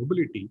future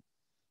mobility.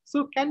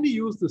 So can we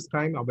use this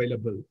time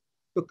available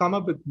to come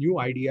up with new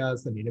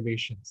ideas and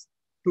innovations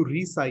to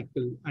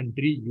recycle and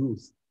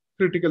reuse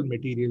critical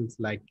materials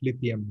like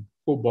lithium,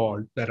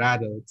 cobalt, the rare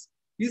earths?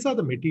 These are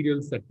the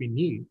materials that we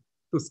need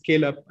to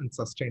scale up and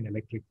sustain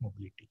electric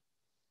mobility.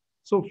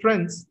 So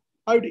friends,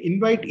 I would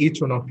invite each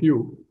one of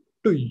you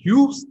to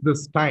use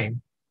this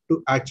time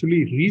to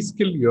actually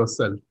reskill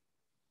yourself,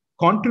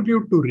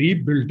 contribute to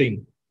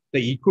rebuilding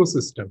the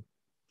ecosystem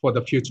for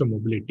the future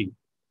mobility,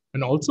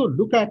 and also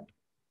look at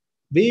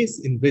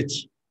ways in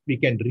which we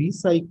can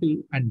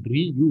recycle and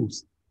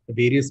reuse the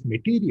various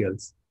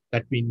materials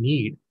that we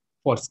need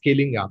for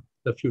scaling up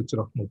the future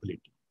of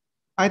mobility.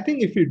 I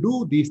think if we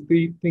do these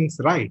three things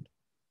right,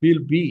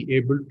 we'll be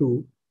able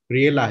to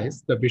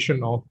realize the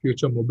vision of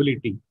future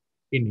mobility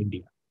in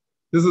India.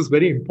 This is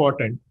very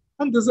important,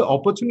 and this is an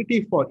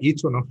opportunity for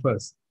each one of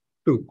us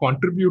to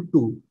contribute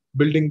to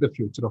building the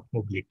future of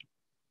mobility.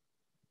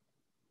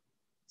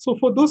 So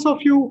for those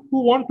of you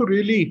who want to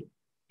really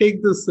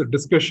take this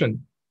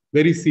discussion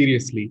very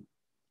seriously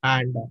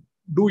and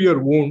do your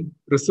own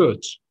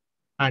research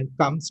and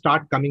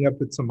start coming up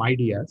with some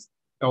ideas,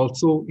 I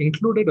also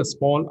included a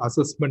small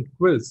assessment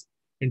quiz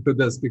into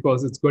this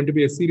because it's going to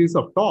be a series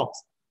of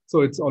talks.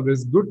 So it's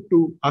always good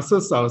to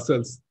assess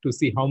ourselves to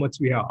see how much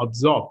we have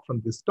absorbed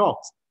from these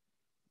talks.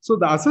 So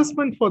the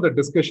assessment for the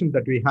discussion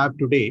that we have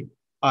today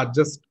are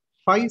just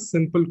 5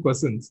 simple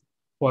questions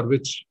for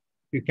which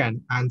you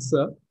can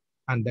answer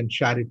and then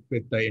share it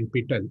with the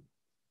NPTEL.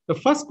 The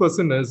first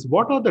question is,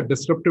 what are the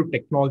disruptive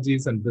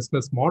technologies and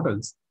business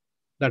models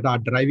that are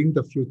driving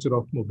the future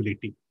of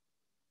mobility?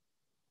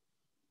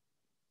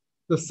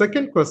 The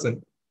second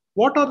question,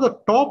 what are the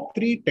top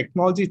 3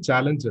 technology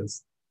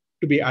challenges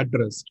to be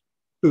addressed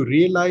to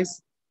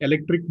realize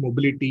electric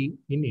mobility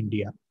in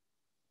India?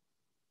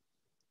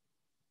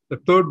 The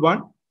third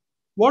one,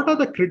 what are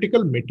the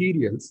critical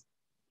materials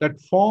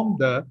that form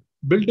the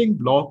building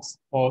blocks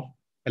of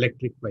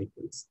electric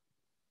vehicles?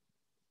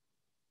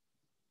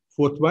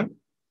 Fourth one,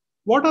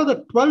 what are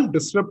the 12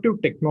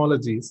 disruptive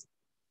technologies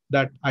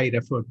that I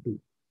referred to?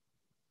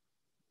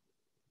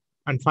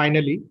 And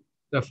finally,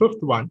 the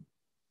fifth one,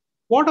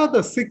 what are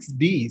the 6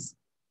 Ds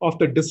of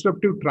the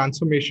disruptive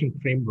transformation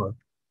framework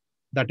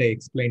that I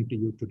explained to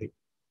you today?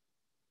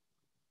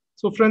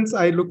 So friends,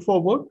 I look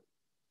forward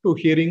to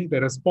hearing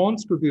the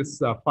response to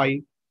these 5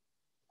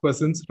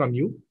 questions from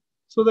you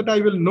so that I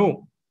will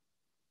know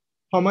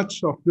how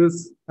much of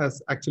this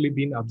has actually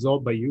been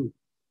absorbed by you.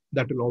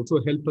 That will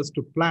also help us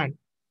to plan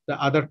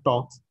the other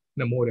talks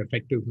in a more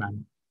effective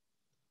manner.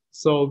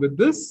 So with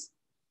this,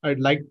 I'd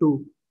like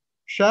to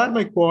share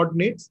my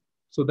coordinates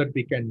so that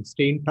we can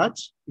stay in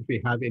touch if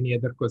we have any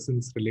other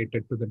questions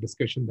related to the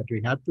discussion that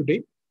we have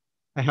today.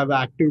 I have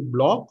an active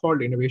blog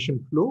called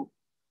Innovation Flow,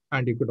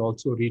 and you could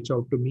also reach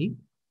out to me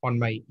on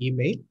my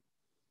email.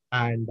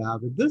 And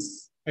with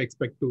this, I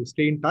expect to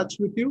stay in touch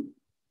with you.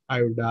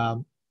 I would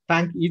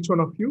thank each one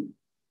of you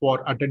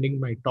for attending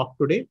my talk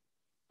today.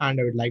 And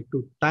I would like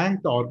to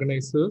thank the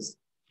organizers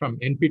from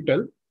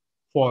NPTEL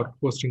for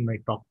hosting my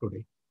talk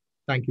today.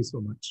 Thank you so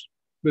much.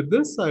 With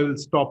this, I will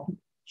stop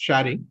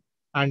sharing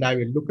and I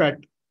will look at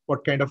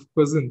what kind of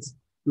questions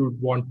you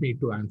would want me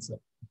to answer.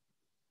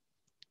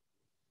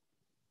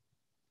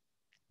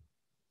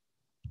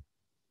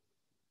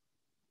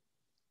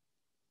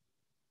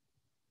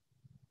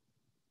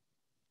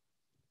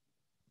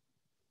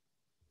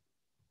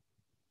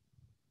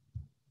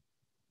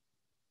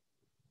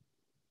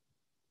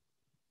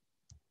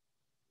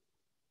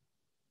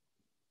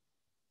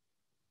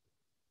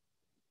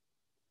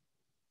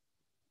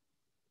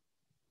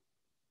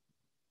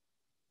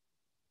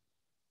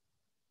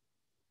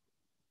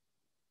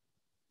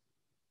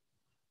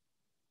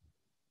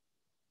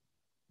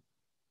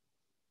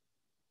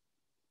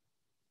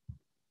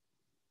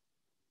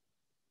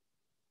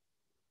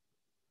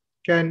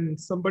 Can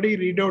somebody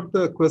read out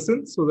the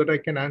questions so that I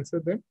can answer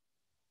them?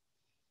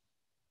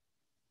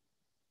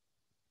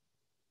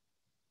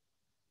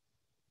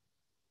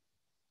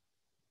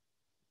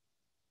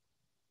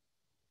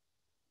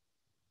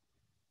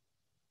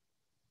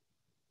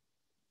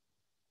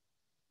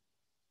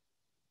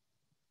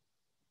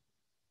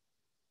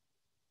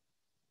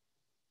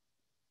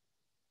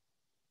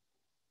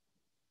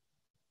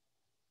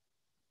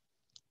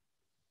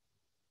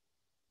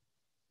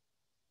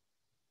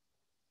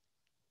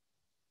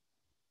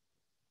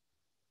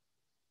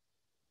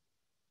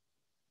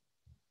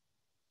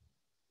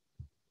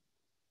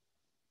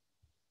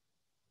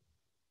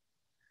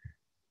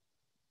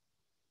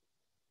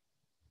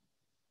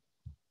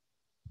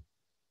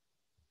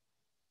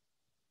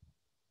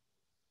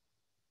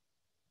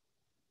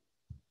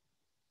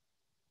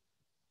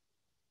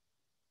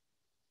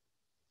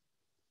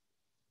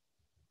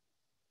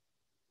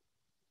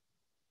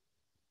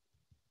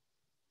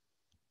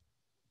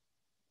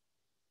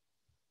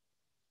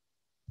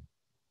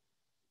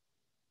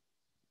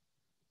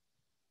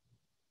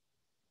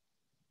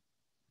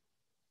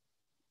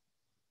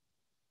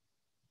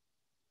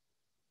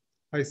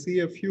 I see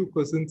a few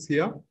questions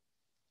here.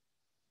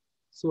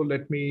 So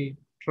let me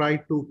try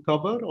to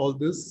cover all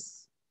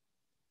this.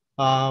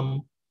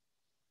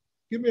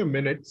 Give me a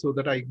minute so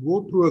that I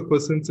go through the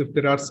questions. If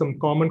there are some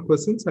common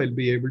questions, I'll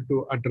be able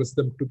to address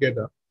them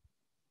together.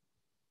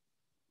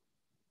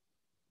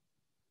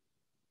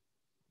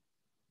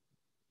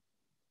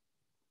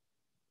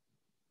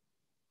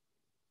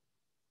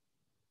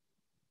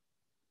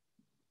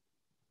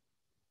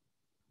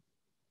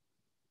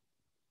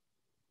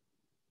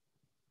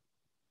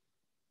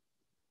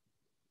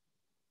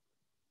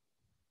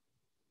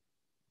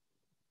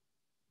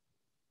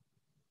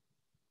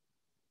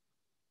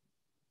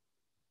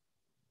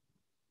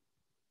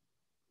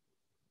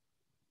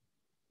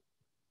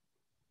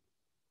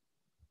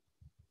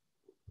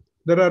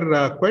 There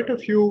are quite a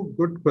few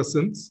good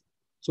questions.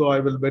 So I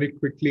will very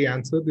quickly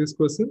answer these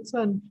questions.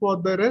 And for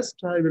the rest,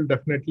 I will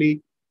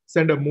definitely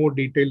send a more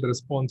detailed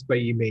response by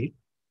email.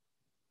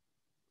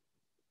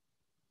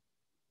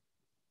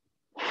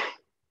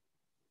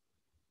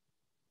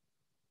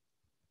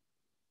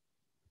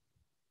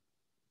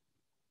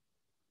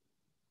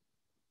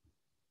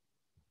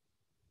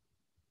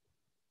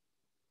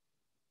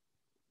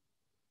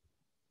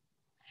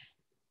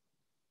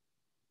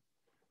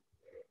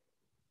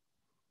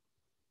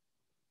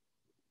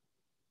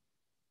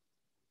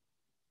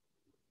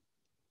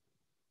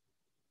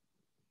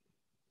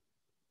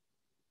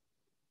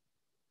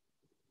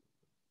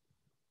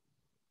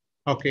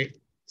 Okay,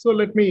 so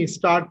let me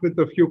start with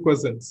a few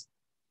questions.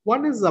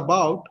 One is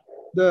about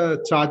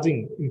the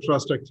charging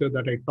infrastructure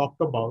that I talked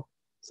about.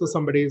 So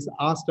somebody has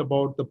asked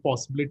about the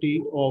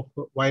possibility of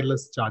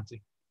wireless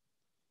charging.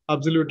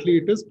 Absolutely,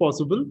 it is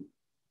possible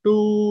to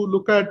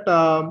look at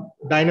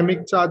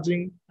dynamic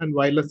charging and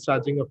wireless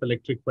charging of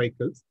electric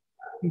vehicles.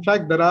 In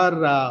fact, there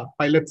are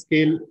pilot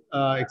scale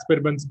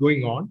experiments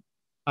going on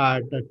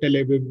at Tel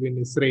Aviv in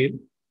Israel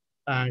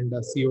and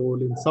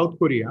Seoul in South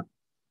Korea,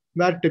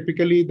 where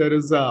typically there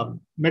is a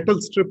metal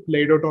strip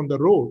laid out on the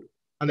road,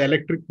 and the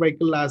electric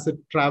vehicle, as it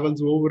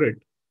travels over it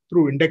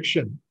through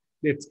induction,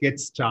 it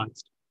gets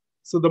charged.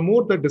 So the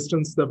more the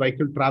distance the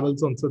vehicle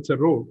travels on such a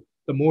road,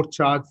 the more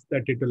charge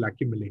that it will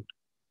accumulate.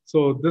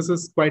 So this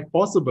is quite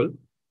possible,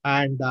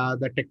 and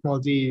the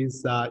technology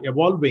is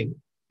evolving,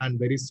 and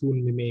very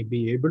soon we may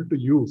be able to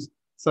use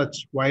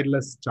such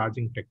wireless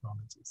charging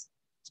technologies.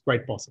 It's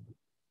quite possible.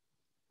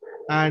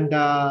 And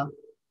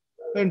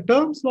in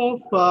terms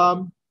of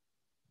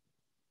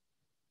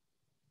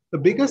The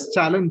biggest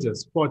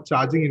challenges for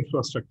charging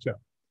infrastructure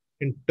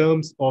in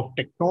terms of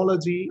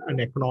technology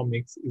and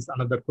economics is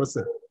another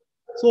question.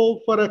 So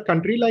for a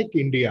country like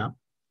India,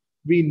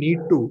 we need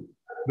to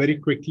very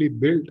quickly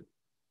build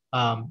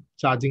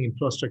charging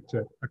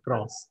infrastructure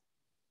across.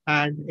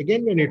 And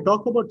again, when you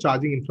talk about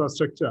charging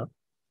infrastructure,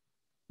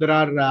 there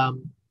are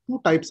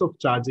two types of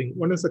charging.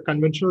 One is a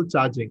conventional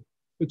charging,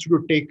 which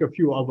would take a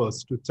few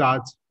hours to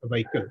charge a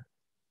vehicle.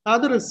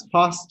 Other is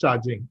fast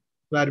charging,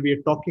 where we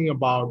are talking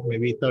about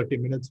maybe 30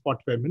 minutes,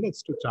 45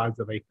 minutes to charge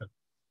the vehicle.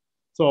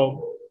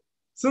 So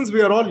since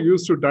we are all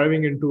used to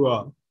driving into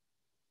a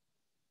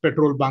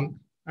petrol bunk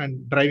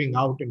and driving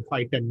out in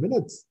 5-10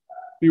 minutes,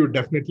 we would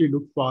definitely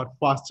look for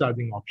fast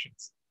charging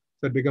options.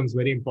 So it becomes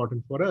very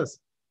important for us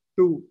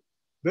to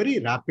very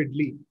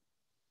rapidly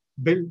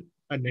build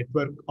a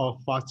network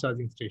of fast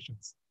charging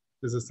stations.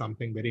 This is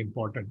something very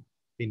important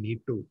we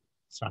need to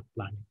start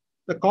planning.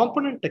 The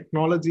component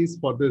technologies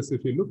for this,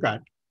 if you look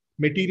at,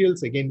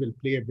 materials again will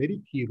play a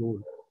very key role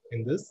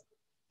in this.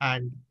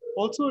 And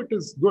also it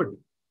is good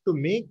to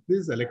make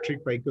these electric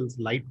vehicles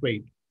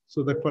lightweight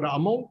so that for the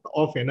amount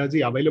of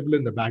energy available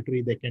in the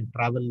battery, they can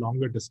travel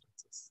longer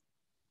distances.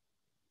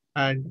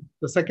 And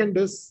the second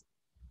is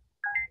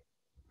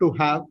to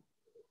have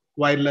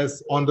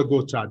wireless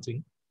on-the-go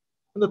charging.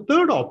 And the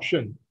third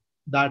option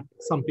that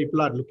some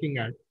people are looking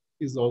at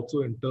is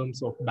also in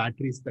terms of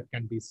batteries that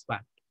can be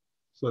swapped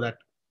so that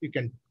you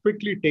can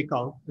quickly take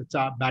out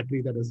the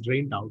battery that is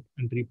drained out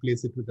and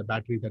replace it with a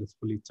battery that is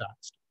fully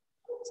charged.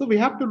 So we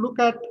have to look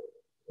at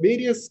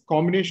various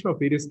combination of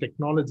various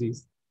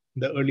technologies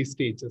in the early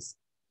stages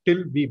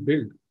till we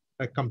build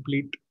a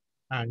complete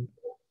and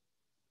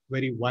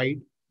very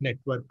wide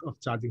network of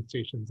charging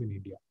stations in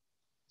India.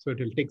 So it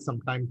will take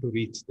some time to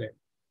reach there.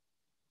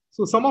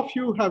 So some of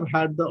you have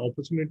had the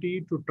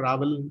opportunity to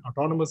travel in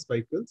autonomous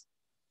vehicles.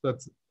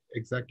 That's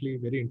exactly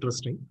very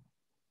interesting.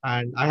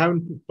 And I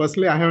haven't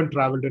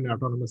traveled in an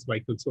autonomous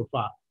vehicle so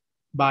far.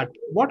 But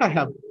what I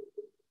have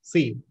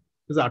seen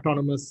is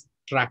autonomous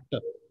tractor.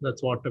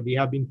 That's what we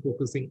have been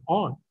focusing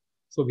on.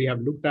 So we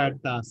have looked at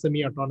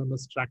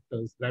semi-autonomous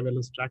tractors,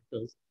 driverless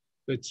tractors,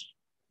 which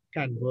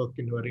can work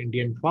in our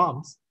Indian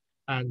farms.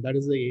 And that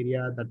is the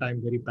area that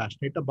I'm very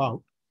passionate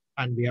about.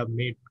 And we have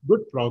made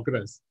good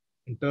progress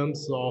in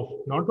terms of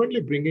not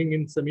only bringing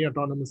in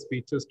semi-autonomous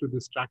features to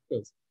these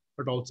tractors,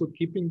 but also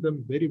keeping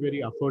them very,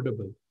 very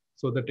affordable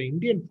so that an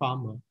Indian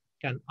farmer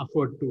can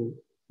afford to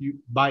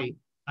buy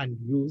and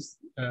use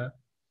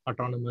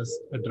autonomous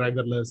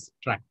driverless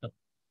tractor.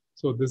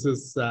 So this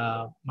is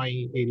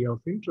my area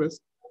of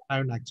interest. I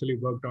haven't actually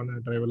worked on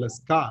a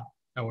driverless car.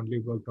 I only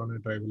worked on a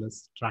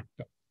driverless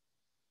tractor.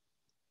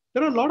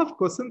 There are a lot of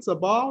questions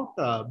about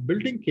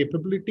building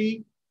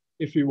capability.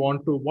 If you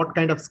want to, what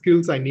kind of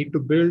skills I need to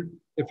build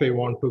if I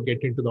want to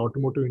get into the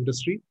automotive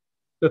industry.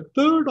 The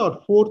third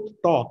or fourth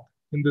talk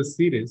in this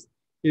series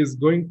is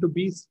going to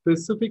be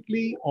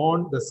specifically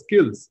on the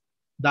skills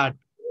that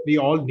we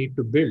all need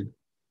to build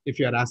if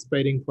you are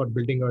aspiring for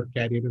building our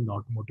career in the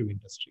automotive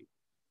industry.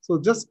 So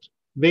just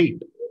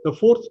wait. The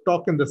fourth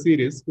talk in the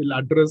series will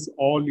address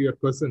all your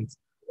questions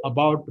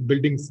about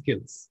building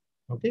skills.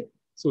 Okay,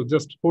 so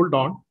just hold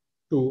on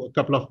to a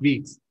couple of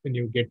weeks when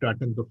you get to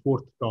attend the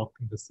fourth talk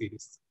in the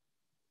series.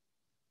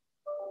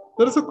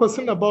 There is a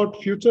question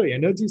about future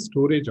energy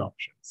storage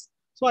options.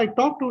 So I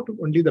talked about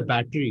only the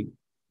battery.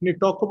 When you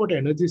talk about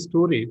energy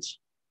storage,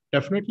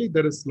 definitely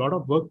there is a lot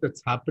of work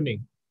that's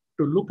happening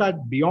to look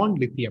at beyond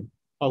lithium.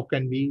 How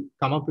can we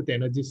come up with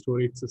energy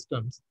storage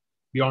systems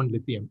beyond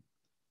lithium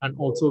and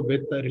also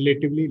with a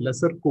relatively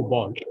lesser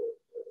cobalt?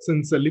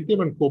 Since the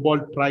lithium and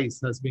cobalt price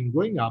has been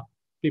going up,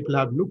 people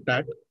have looked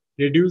at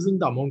reducing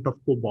the amount of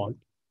cobalt.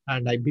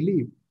 And I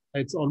believe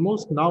it's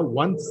almost now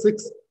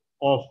 1/6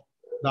 of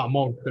the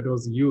amount that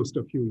was used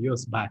a few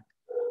years back.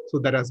 So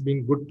there has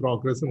been good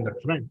progress in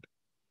that front.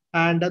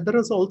 And there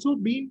has also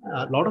been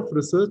a lot of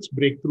research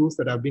breakthroughs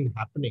that have been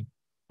happening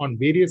on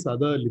various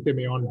other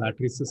lithium-ion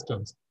battery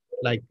systems,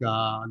 like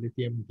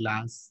lithium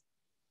glass,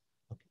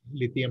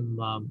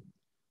 lithium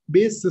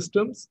based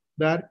systems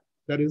where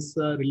there is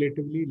a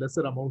relatively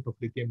lesser amount of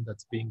lithium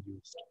that's being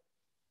used.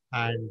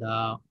 And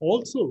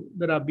also,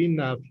 there have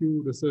been a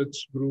few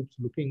research groups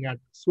looking at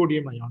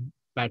sodium-ion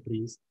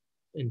batteries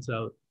instead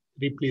of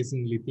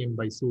replacing lithium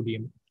by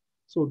sodium.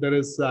 So there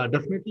is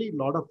definitely a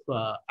lot of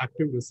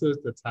active research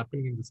that's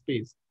happening in the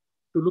space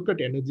to look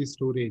at energy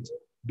storage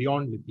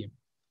beyond lithium.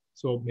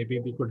 So maybe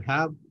we could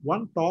have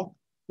one talk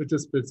which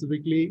is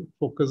specifically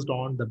focused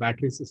on the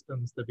battery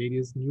systems, the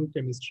various new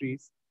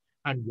chemistries,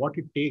 and what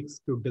it takes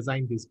to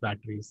design these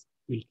batteries.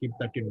 We'll keep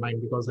that in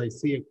mind because I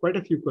see quite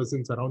a few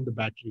questions around the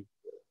battery.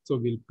 So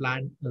we'll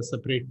plan a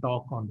separate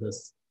talk on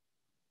this.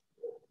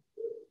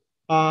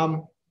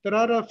 There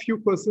are a few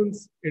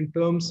questions in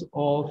terms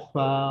of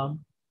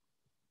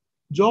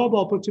job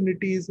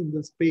opportunities in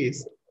the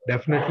space.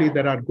 Definitely,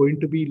 there are going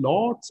to be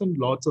lots and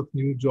lots of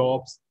new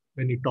jobs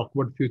when you talk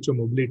about future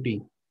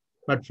mobility.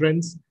 But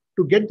friends,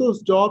 to get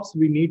those jobs,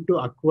 we need to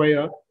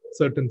acquire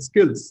certain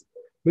skills,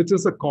 which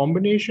is a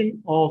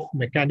combination of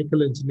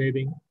mechanical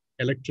engineering,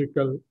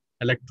 electrical,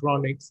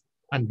 electronics,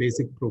 and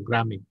basic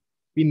programming.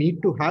 We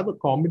need to have a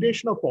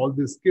combination of all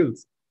these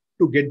skills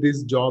to get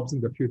these jobs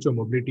in the future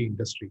mobility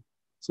industry.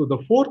 So the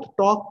fourth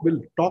talk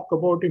will talk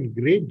about in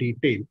great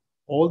detail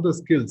all the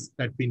skills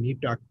that we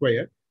need to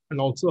acquire and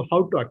also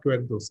how to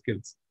acquire those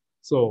skills.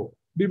 So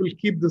we will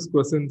keep these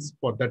questions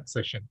for that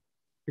session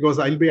because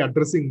I'll be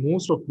addressing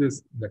most of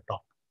this in the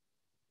talk.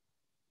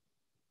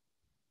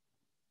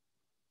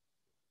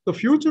 The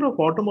future of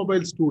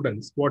automobile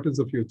students, what is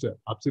the future?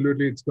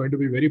 Absolutely, it's going to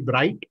be very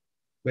bright,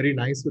 very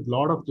nice with a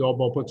lot of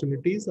job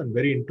opportunities and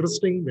very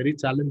interesting, very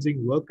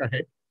challenging work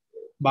ahead.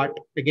 But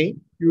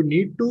again, you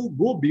need to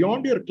go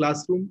beyond your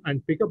classroom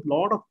and pick up a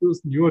lot of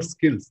those newer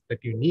skills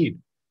that you need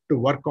to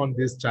work on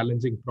these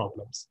challenging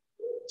problems.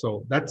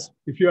 So that's,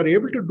 if you are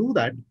able to do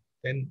that,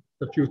 then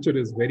the future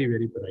is very,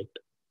 very bright.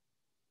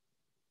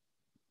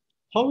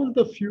 How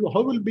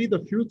will be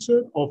the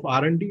future of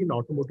R&D in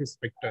automotive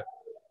sector?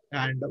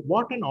 And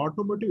what an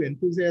automotive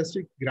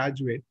enthusiastic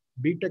graduate,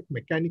 BTech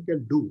mechanical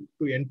do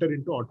to enter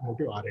into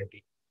automotive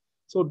R&D?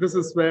 So this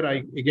is where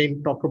I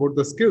again talk about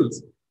the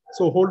skills.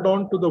 So hold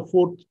on to the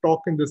fourth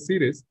talk in this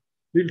series.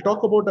 We'll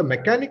talk about a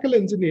mechanical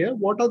engineer.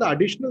 What are the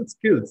additional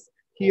skills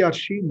he or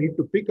she need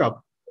to pick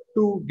up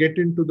to get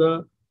into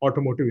the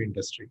automotive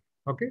industry?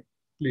 Okay,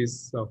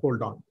 please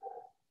hold on.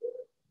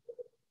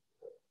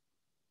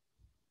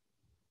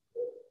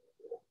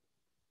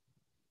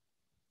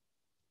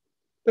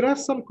 There are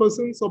some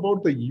questions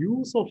about the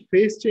use of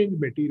phase change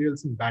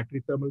materials in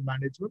battery thermal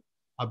management.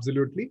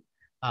 Absolutely.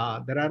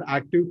 There are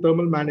active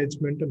thermal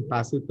management and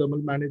passive thermal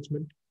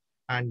management.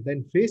 And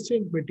then phase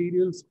change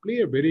materials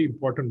play a very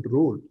important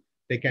role.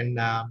 They can,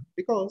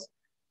 because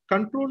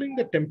controlling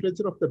the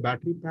temperature of the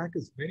battery pack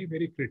is very,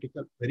 very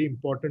critical, very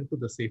important to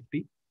the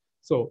safety.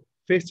 So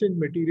phase change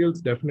materials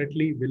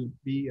definitely will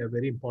be a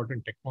very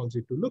important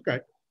technology to look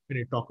at when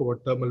you talk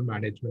about thermal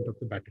management of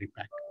the battery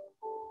pack.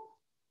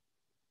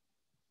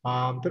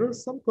 There are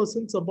some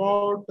questions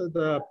about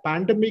the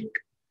pandemic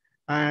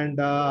and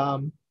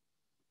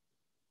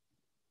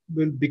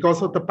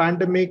because of the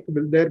pandemic,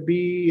 will there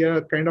be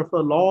a kind of a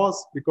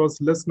loss because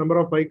less number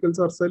of vehicles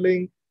are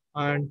selling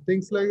and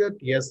things like that?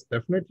 Yes,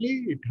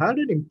 definitely it had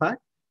an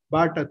impact,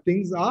 but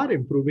things are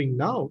improving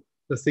now.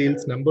 The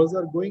sales numbers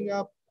are going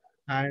up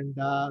and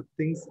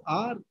things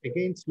are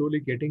again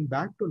slowly getting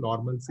back to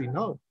normalcy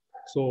now.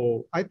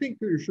 So I think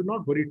you should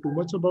not worry too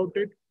much about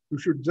it. You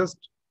should just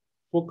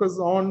focus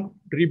on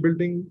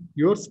rebuilding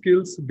your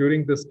skills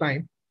during this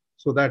time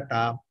so that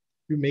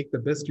you make the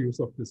best use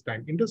of this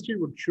time. Industry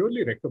would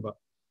surely recover.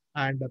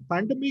 And the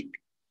pandemic,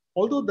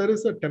 although there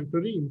is a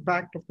temporary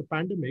impact of the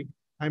pandemic,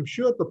 I'm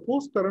sure the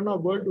post-corona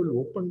world will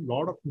open a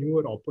lot of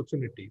newer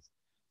opportunities.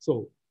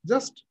 So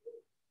just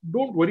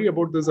don't worry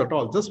about this at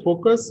all. Just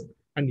focus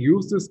and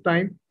use this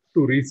time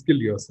to reskill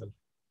yourself.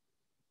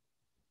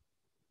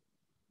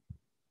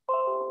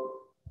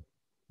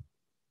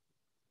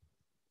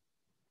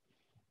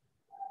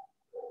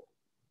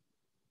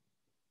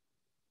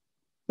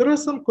 There are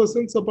some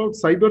questions about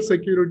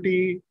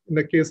cybersecurity in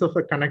the case of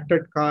a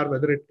connected car,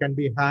 whether it can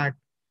be hacked.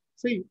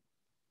 See,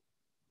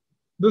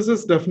 this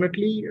is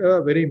definitely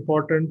a very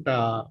important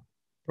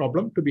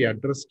problem to be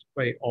addressed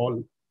by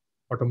all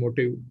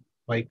automotive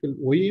vehicle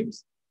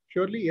OEMs.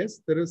 Surely, yes,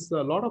 there is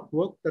a lot of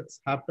work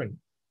that's happened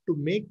to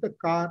make the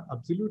car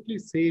absolutely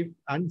safe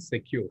and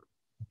secure.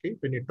 Okay,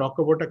 when you talk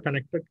about a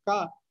connected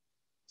car,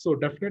 so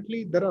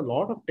definitely there are a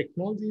lot of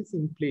technologies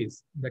in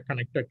place in the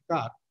connected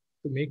car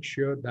to make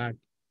sure that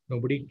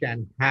nobody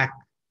can hack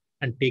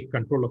and take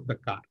control of the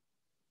car.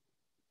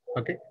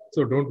 Okay,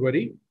 so don't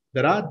worry.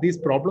 These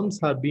problems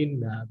have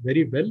been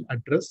very well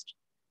addressed,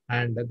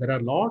 and there are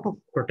a lot of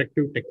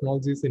protective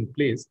technologies in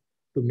place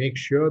to make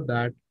sure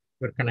that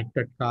your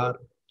connected car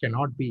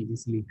cannot be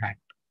easily hacked.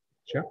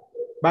 Sure,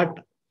 but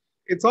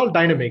it's all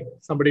dynamic.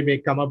 Somebody may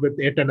come up with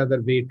yet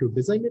another way to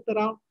design it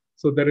around.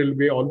 So there will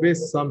be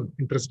always some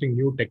interesting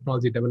new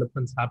technology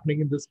developments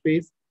happening in this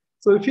space.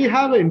 So if you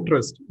have an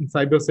interest in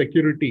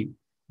cybersecurity,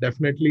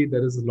 definitely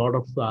there is a lot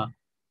of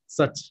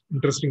such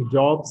interesting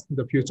jobs in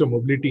the future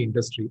mobility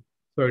industry.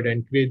 So I'd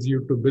encourage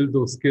you to build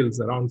those skills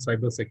around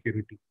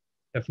cybersecurity.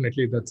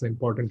 Definitely that's an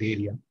important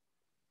area.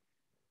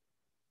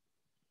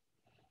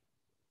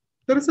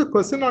 There is a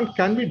question on,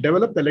 can we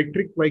develop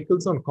electric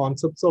vehicles on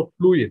concepts of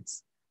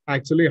fluids?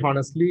 Actually,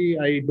 honestly,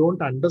 I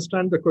don't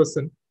understand the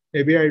question.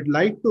 Maybe I'd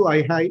like to,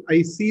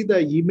 I see the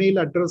email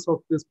address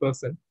of this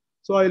person.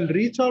 So I'll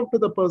reach out to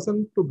the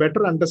person to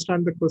better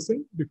understand the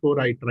question before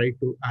I try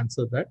to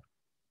answer that.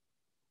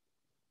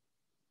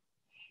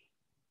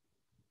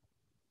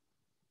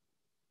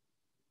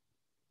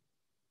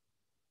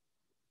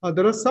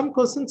 There are some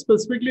questions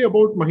specifically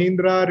about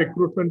Mahindra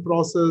recruitment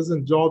process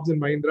and jobs in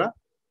Mahindra.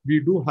 We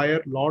do hire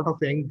a lot of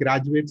young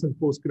graduates and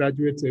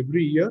postgraduates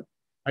every year.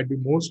 I'd be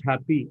most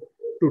happy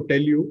to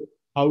tell you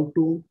how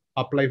to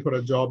apply for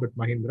a job at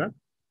Mahindra,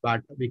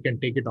 but we can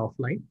take it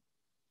offline.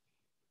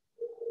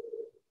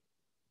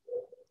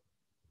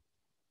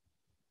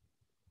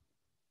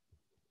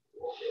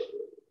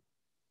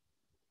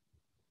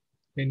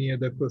 Any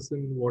other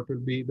question? What will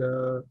be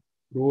the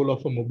role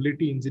of a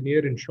mobility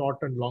engineer in short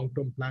and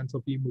long-term plans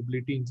of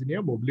e-mobility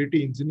engineer.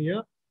 Mobility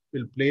engineer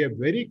will play a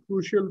very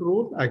crucial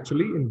role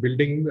actually in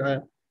building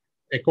the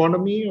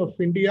economy of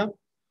India,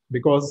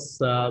 because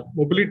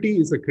mobility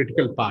is a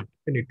critical part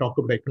when you talk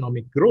about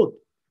economic growth.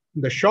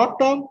 In the short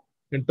term,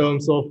 in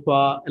terms of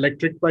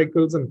electric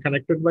vehicles and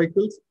connected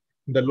vehicles,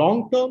 in the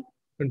long term,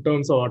 in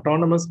terms of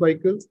autonomous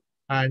vehicles,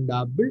 and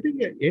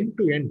building an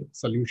end-to-end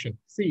solution.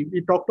 See,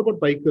 we talked about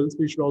vehicles,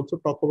 we should also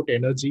talk about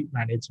energy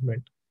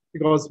management,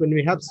 because when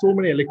we have so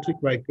many electric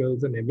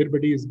vehicles and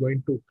everybody is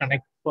going to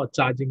connect for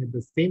charging at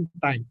the same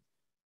time,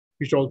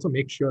 we should also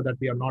make sure that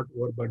we are not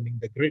overburdening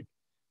the grid.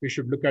 We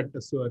should look at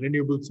the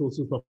renewable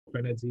sources of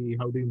energy.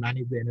 How do you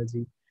manage the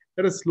energy?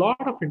 There is a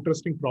lot of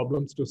interesting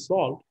problems to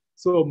solve.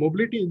 So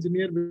mobility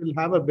engineer will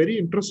have a very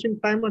interesting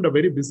time and a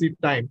very busy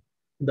time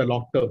in the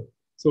long term.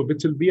 So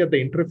which will be at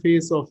the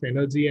interface of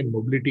energy and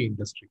mobility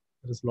industry.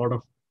 There is a lot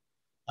of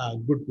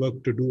good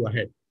work to do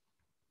ahead.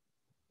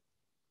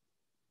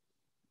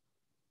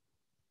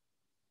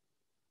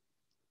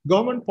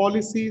 Government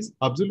policies,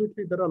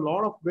 absolutely, there are a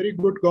lot of very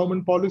good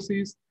government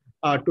policies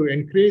to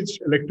encourage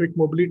electric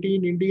mobility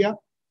in India.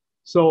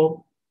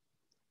 So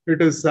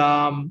it is,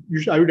 I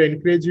would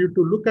encourage you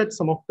to look at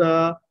some of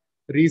the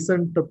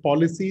recent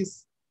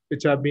policies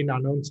which have been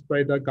announced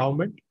by the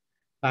government,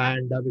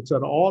 and which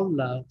are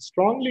all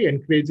strongly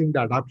encouraging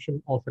the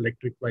adoption of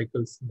electric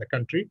vehicles in the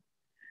country.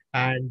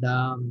 And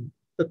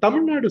the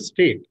Tamil Nadu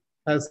state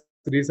has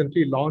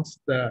recently launched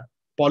the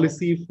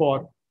policy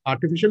for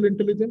artificial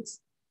intelligence,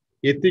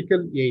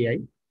 ethical AI,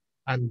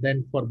 and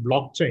then for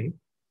blockchain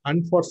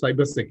and for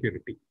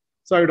cybersecurity.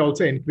 So I would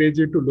also encourage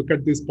you to look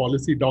at these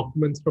policy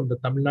documents from the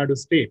Tamil Nadu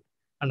state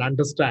and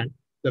understand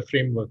the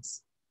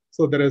frameworks.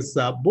 So there is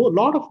a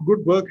lot of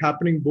good work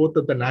happening both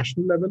at the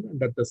national level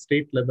and at the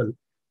state level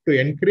to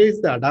encourage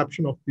the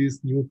adoption of these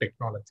new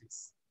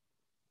technologies.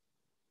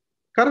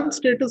 Current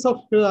status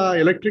of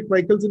electric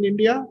vehicles in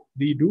India,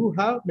 we do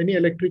have many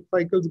electric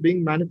vehicles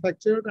being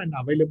manufactured and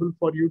available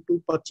for you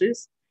to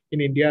purchase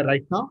in India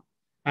right now.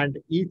 And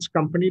each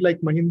company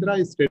like Mahindra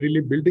is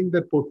steadily building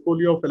their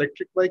portfolio of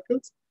electric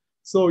vehicles.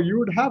 So you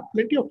would have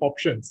plenty of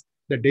options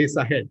the days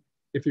ahead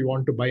if you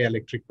want to buy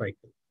electric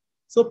vehicle.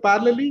 So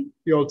parallelly,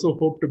 we also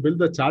hope to build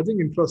the charging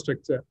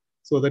infrastructure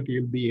so that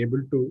you'll be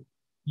able to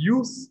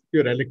use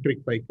your electric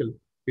vehicle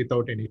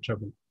without any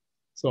trouble.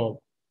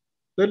 So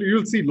then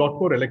you'll see a lot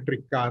more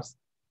electric cars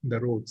in the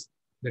roads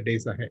the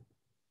days ahead.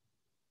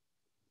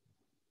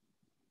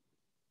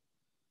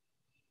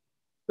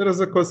 There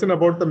is a question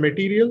about the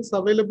materials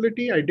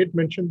availability. I did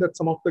mention that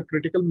some of the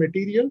critical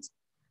materials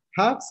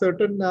have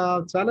certain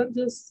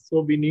challenges.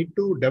 So we need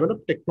to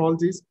develop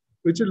technologies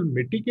which will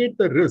mitigate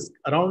the risk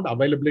around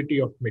availability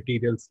of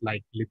materials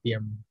like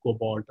lithium,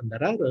 cobalt, and the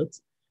rare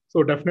earths.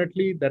 So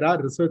definitely there are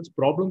research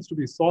problems to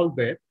be solved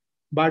there.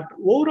 But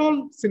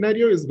overall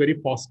scenario is very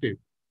positive.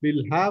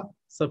 We'll have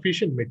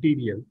sufficient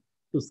material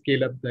to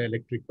scale up the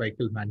electric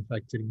vehicle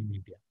manufacturing in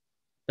India.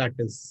 That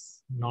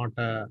is not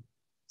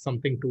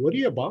something to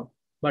worry about,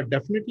 but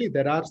definitely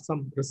there are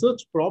some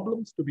research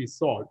problems to be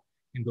solved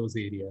in those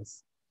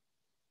areas.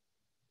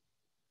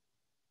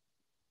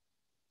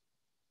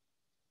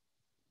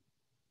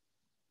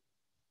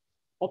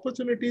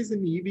 Opportunities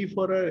in EV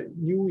for a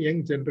new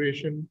young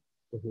generation.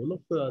 The whole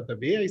of the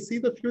way I see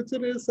the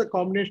future is a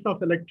combination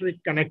of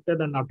electric, connected,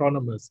 and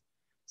autonomous.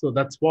 So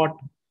that's what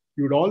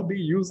you'd all be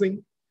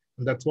using,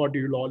 and that's what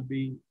you'll all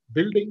be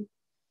building.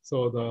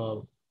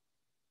 So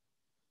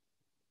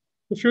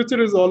the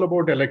future is all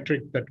about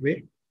electric that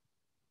way.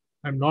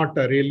 I'm not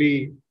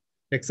really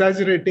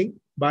exaggerating,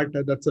 but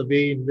that's a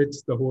way in which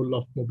the whole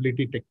of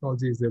mobility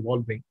technology is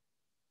evolving.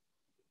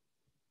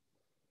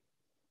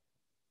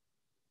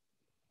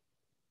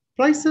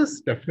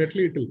 Prices,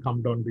 definitely it will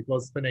come down,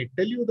 because when I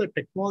tell you that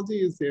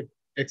technology is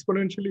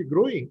exponentially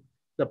growing,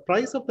 the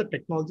price of the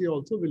technology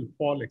also will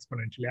fall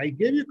exponentially. I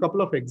gave you a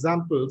couple of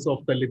examples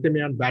of the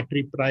lithium-ion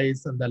battery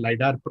price and the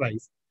LiDAR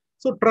price.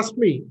 So trust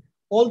me,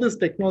 all these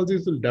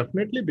technologies will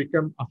definitely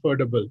become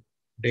affordable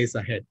days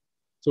ahead.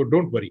 So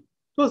don't worry.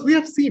 Because we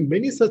have seen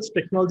many such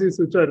technologies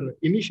which are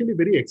initially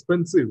very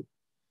expensive.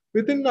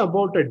 Within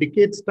about a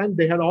decade's time,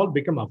 they had all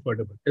become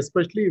affordable,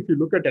 especially if you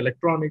look at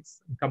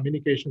electronics and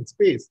communication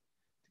space.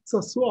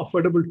 It's so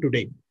affordable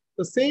today.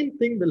 The same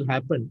thing will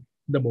happen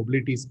in the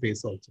mobility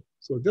space also.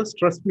 So just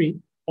trust me,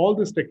 all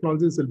these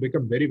technologies will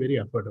become very, very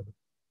affordable.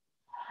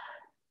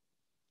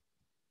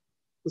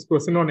 This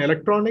question on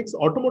electronics,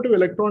 automotive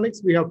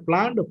electronics, we have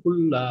planned a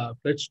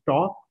full-fledged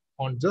talk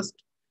on just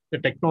the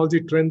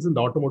technology trends in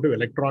the automotive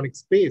electronics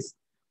space.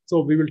 So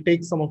we will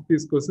take some of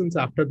these questions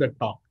after the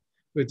talk,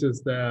 which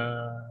is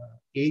the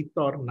 8th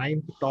or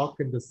 9th talk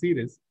in the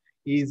series,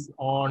 is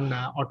on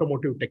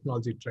automotive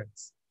technology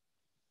trends.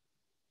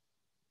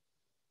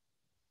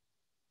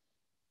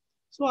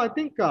 So I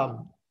think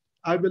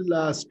I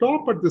will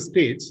stop at this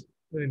stage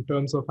in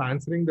terms of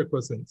answering the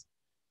questions.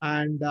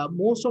 And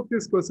most of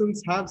these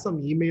questions have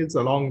some emails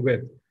along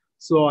with.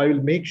 So I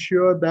will make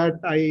sure that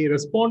I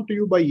respond to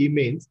you by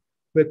emails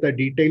with the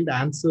detailed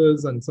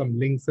answers and some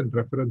links and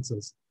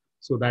references.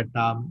 so that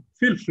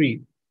feel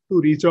free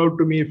to reach out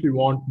to me if you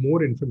want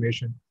more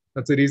information.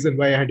 That's the reason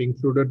why I had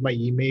included my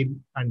email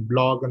and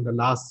blog on the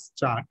last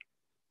chart.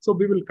 So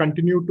we will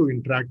continue to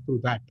interact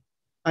through that.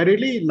 I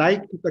really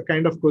like the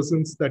kind of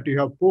questions that you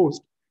have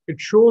posed. It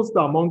shows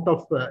the amount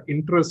of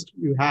interest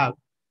you have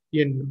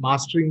in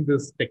mastering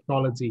this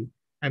technology.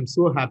 I'm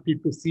so happy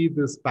to see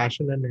this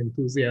passion and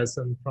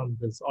enthusiasm from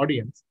this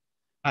audience.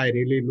 I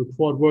really look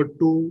forward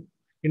to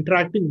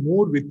interacting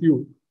more with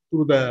you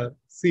through the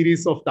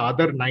series of the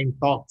other 9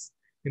 talks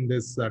in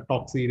this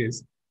talk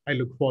series. I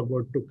look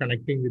forward to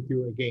connecting with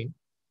you again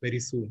very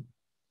soon.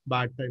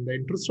 But in the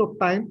interest of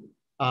time,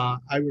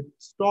 I would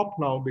stop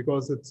now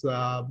because it's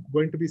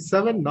going to be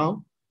 7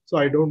 now. So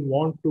I don't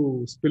want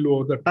to spill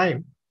over the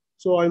time.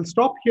 So I'll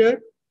stop here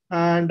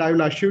and I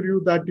will assure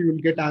you that you will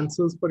get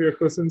answers for your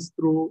questions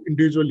through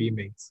individual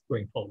emails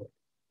going forward.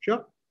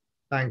 Sure.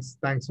 Thanks.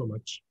 Thanks so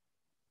much.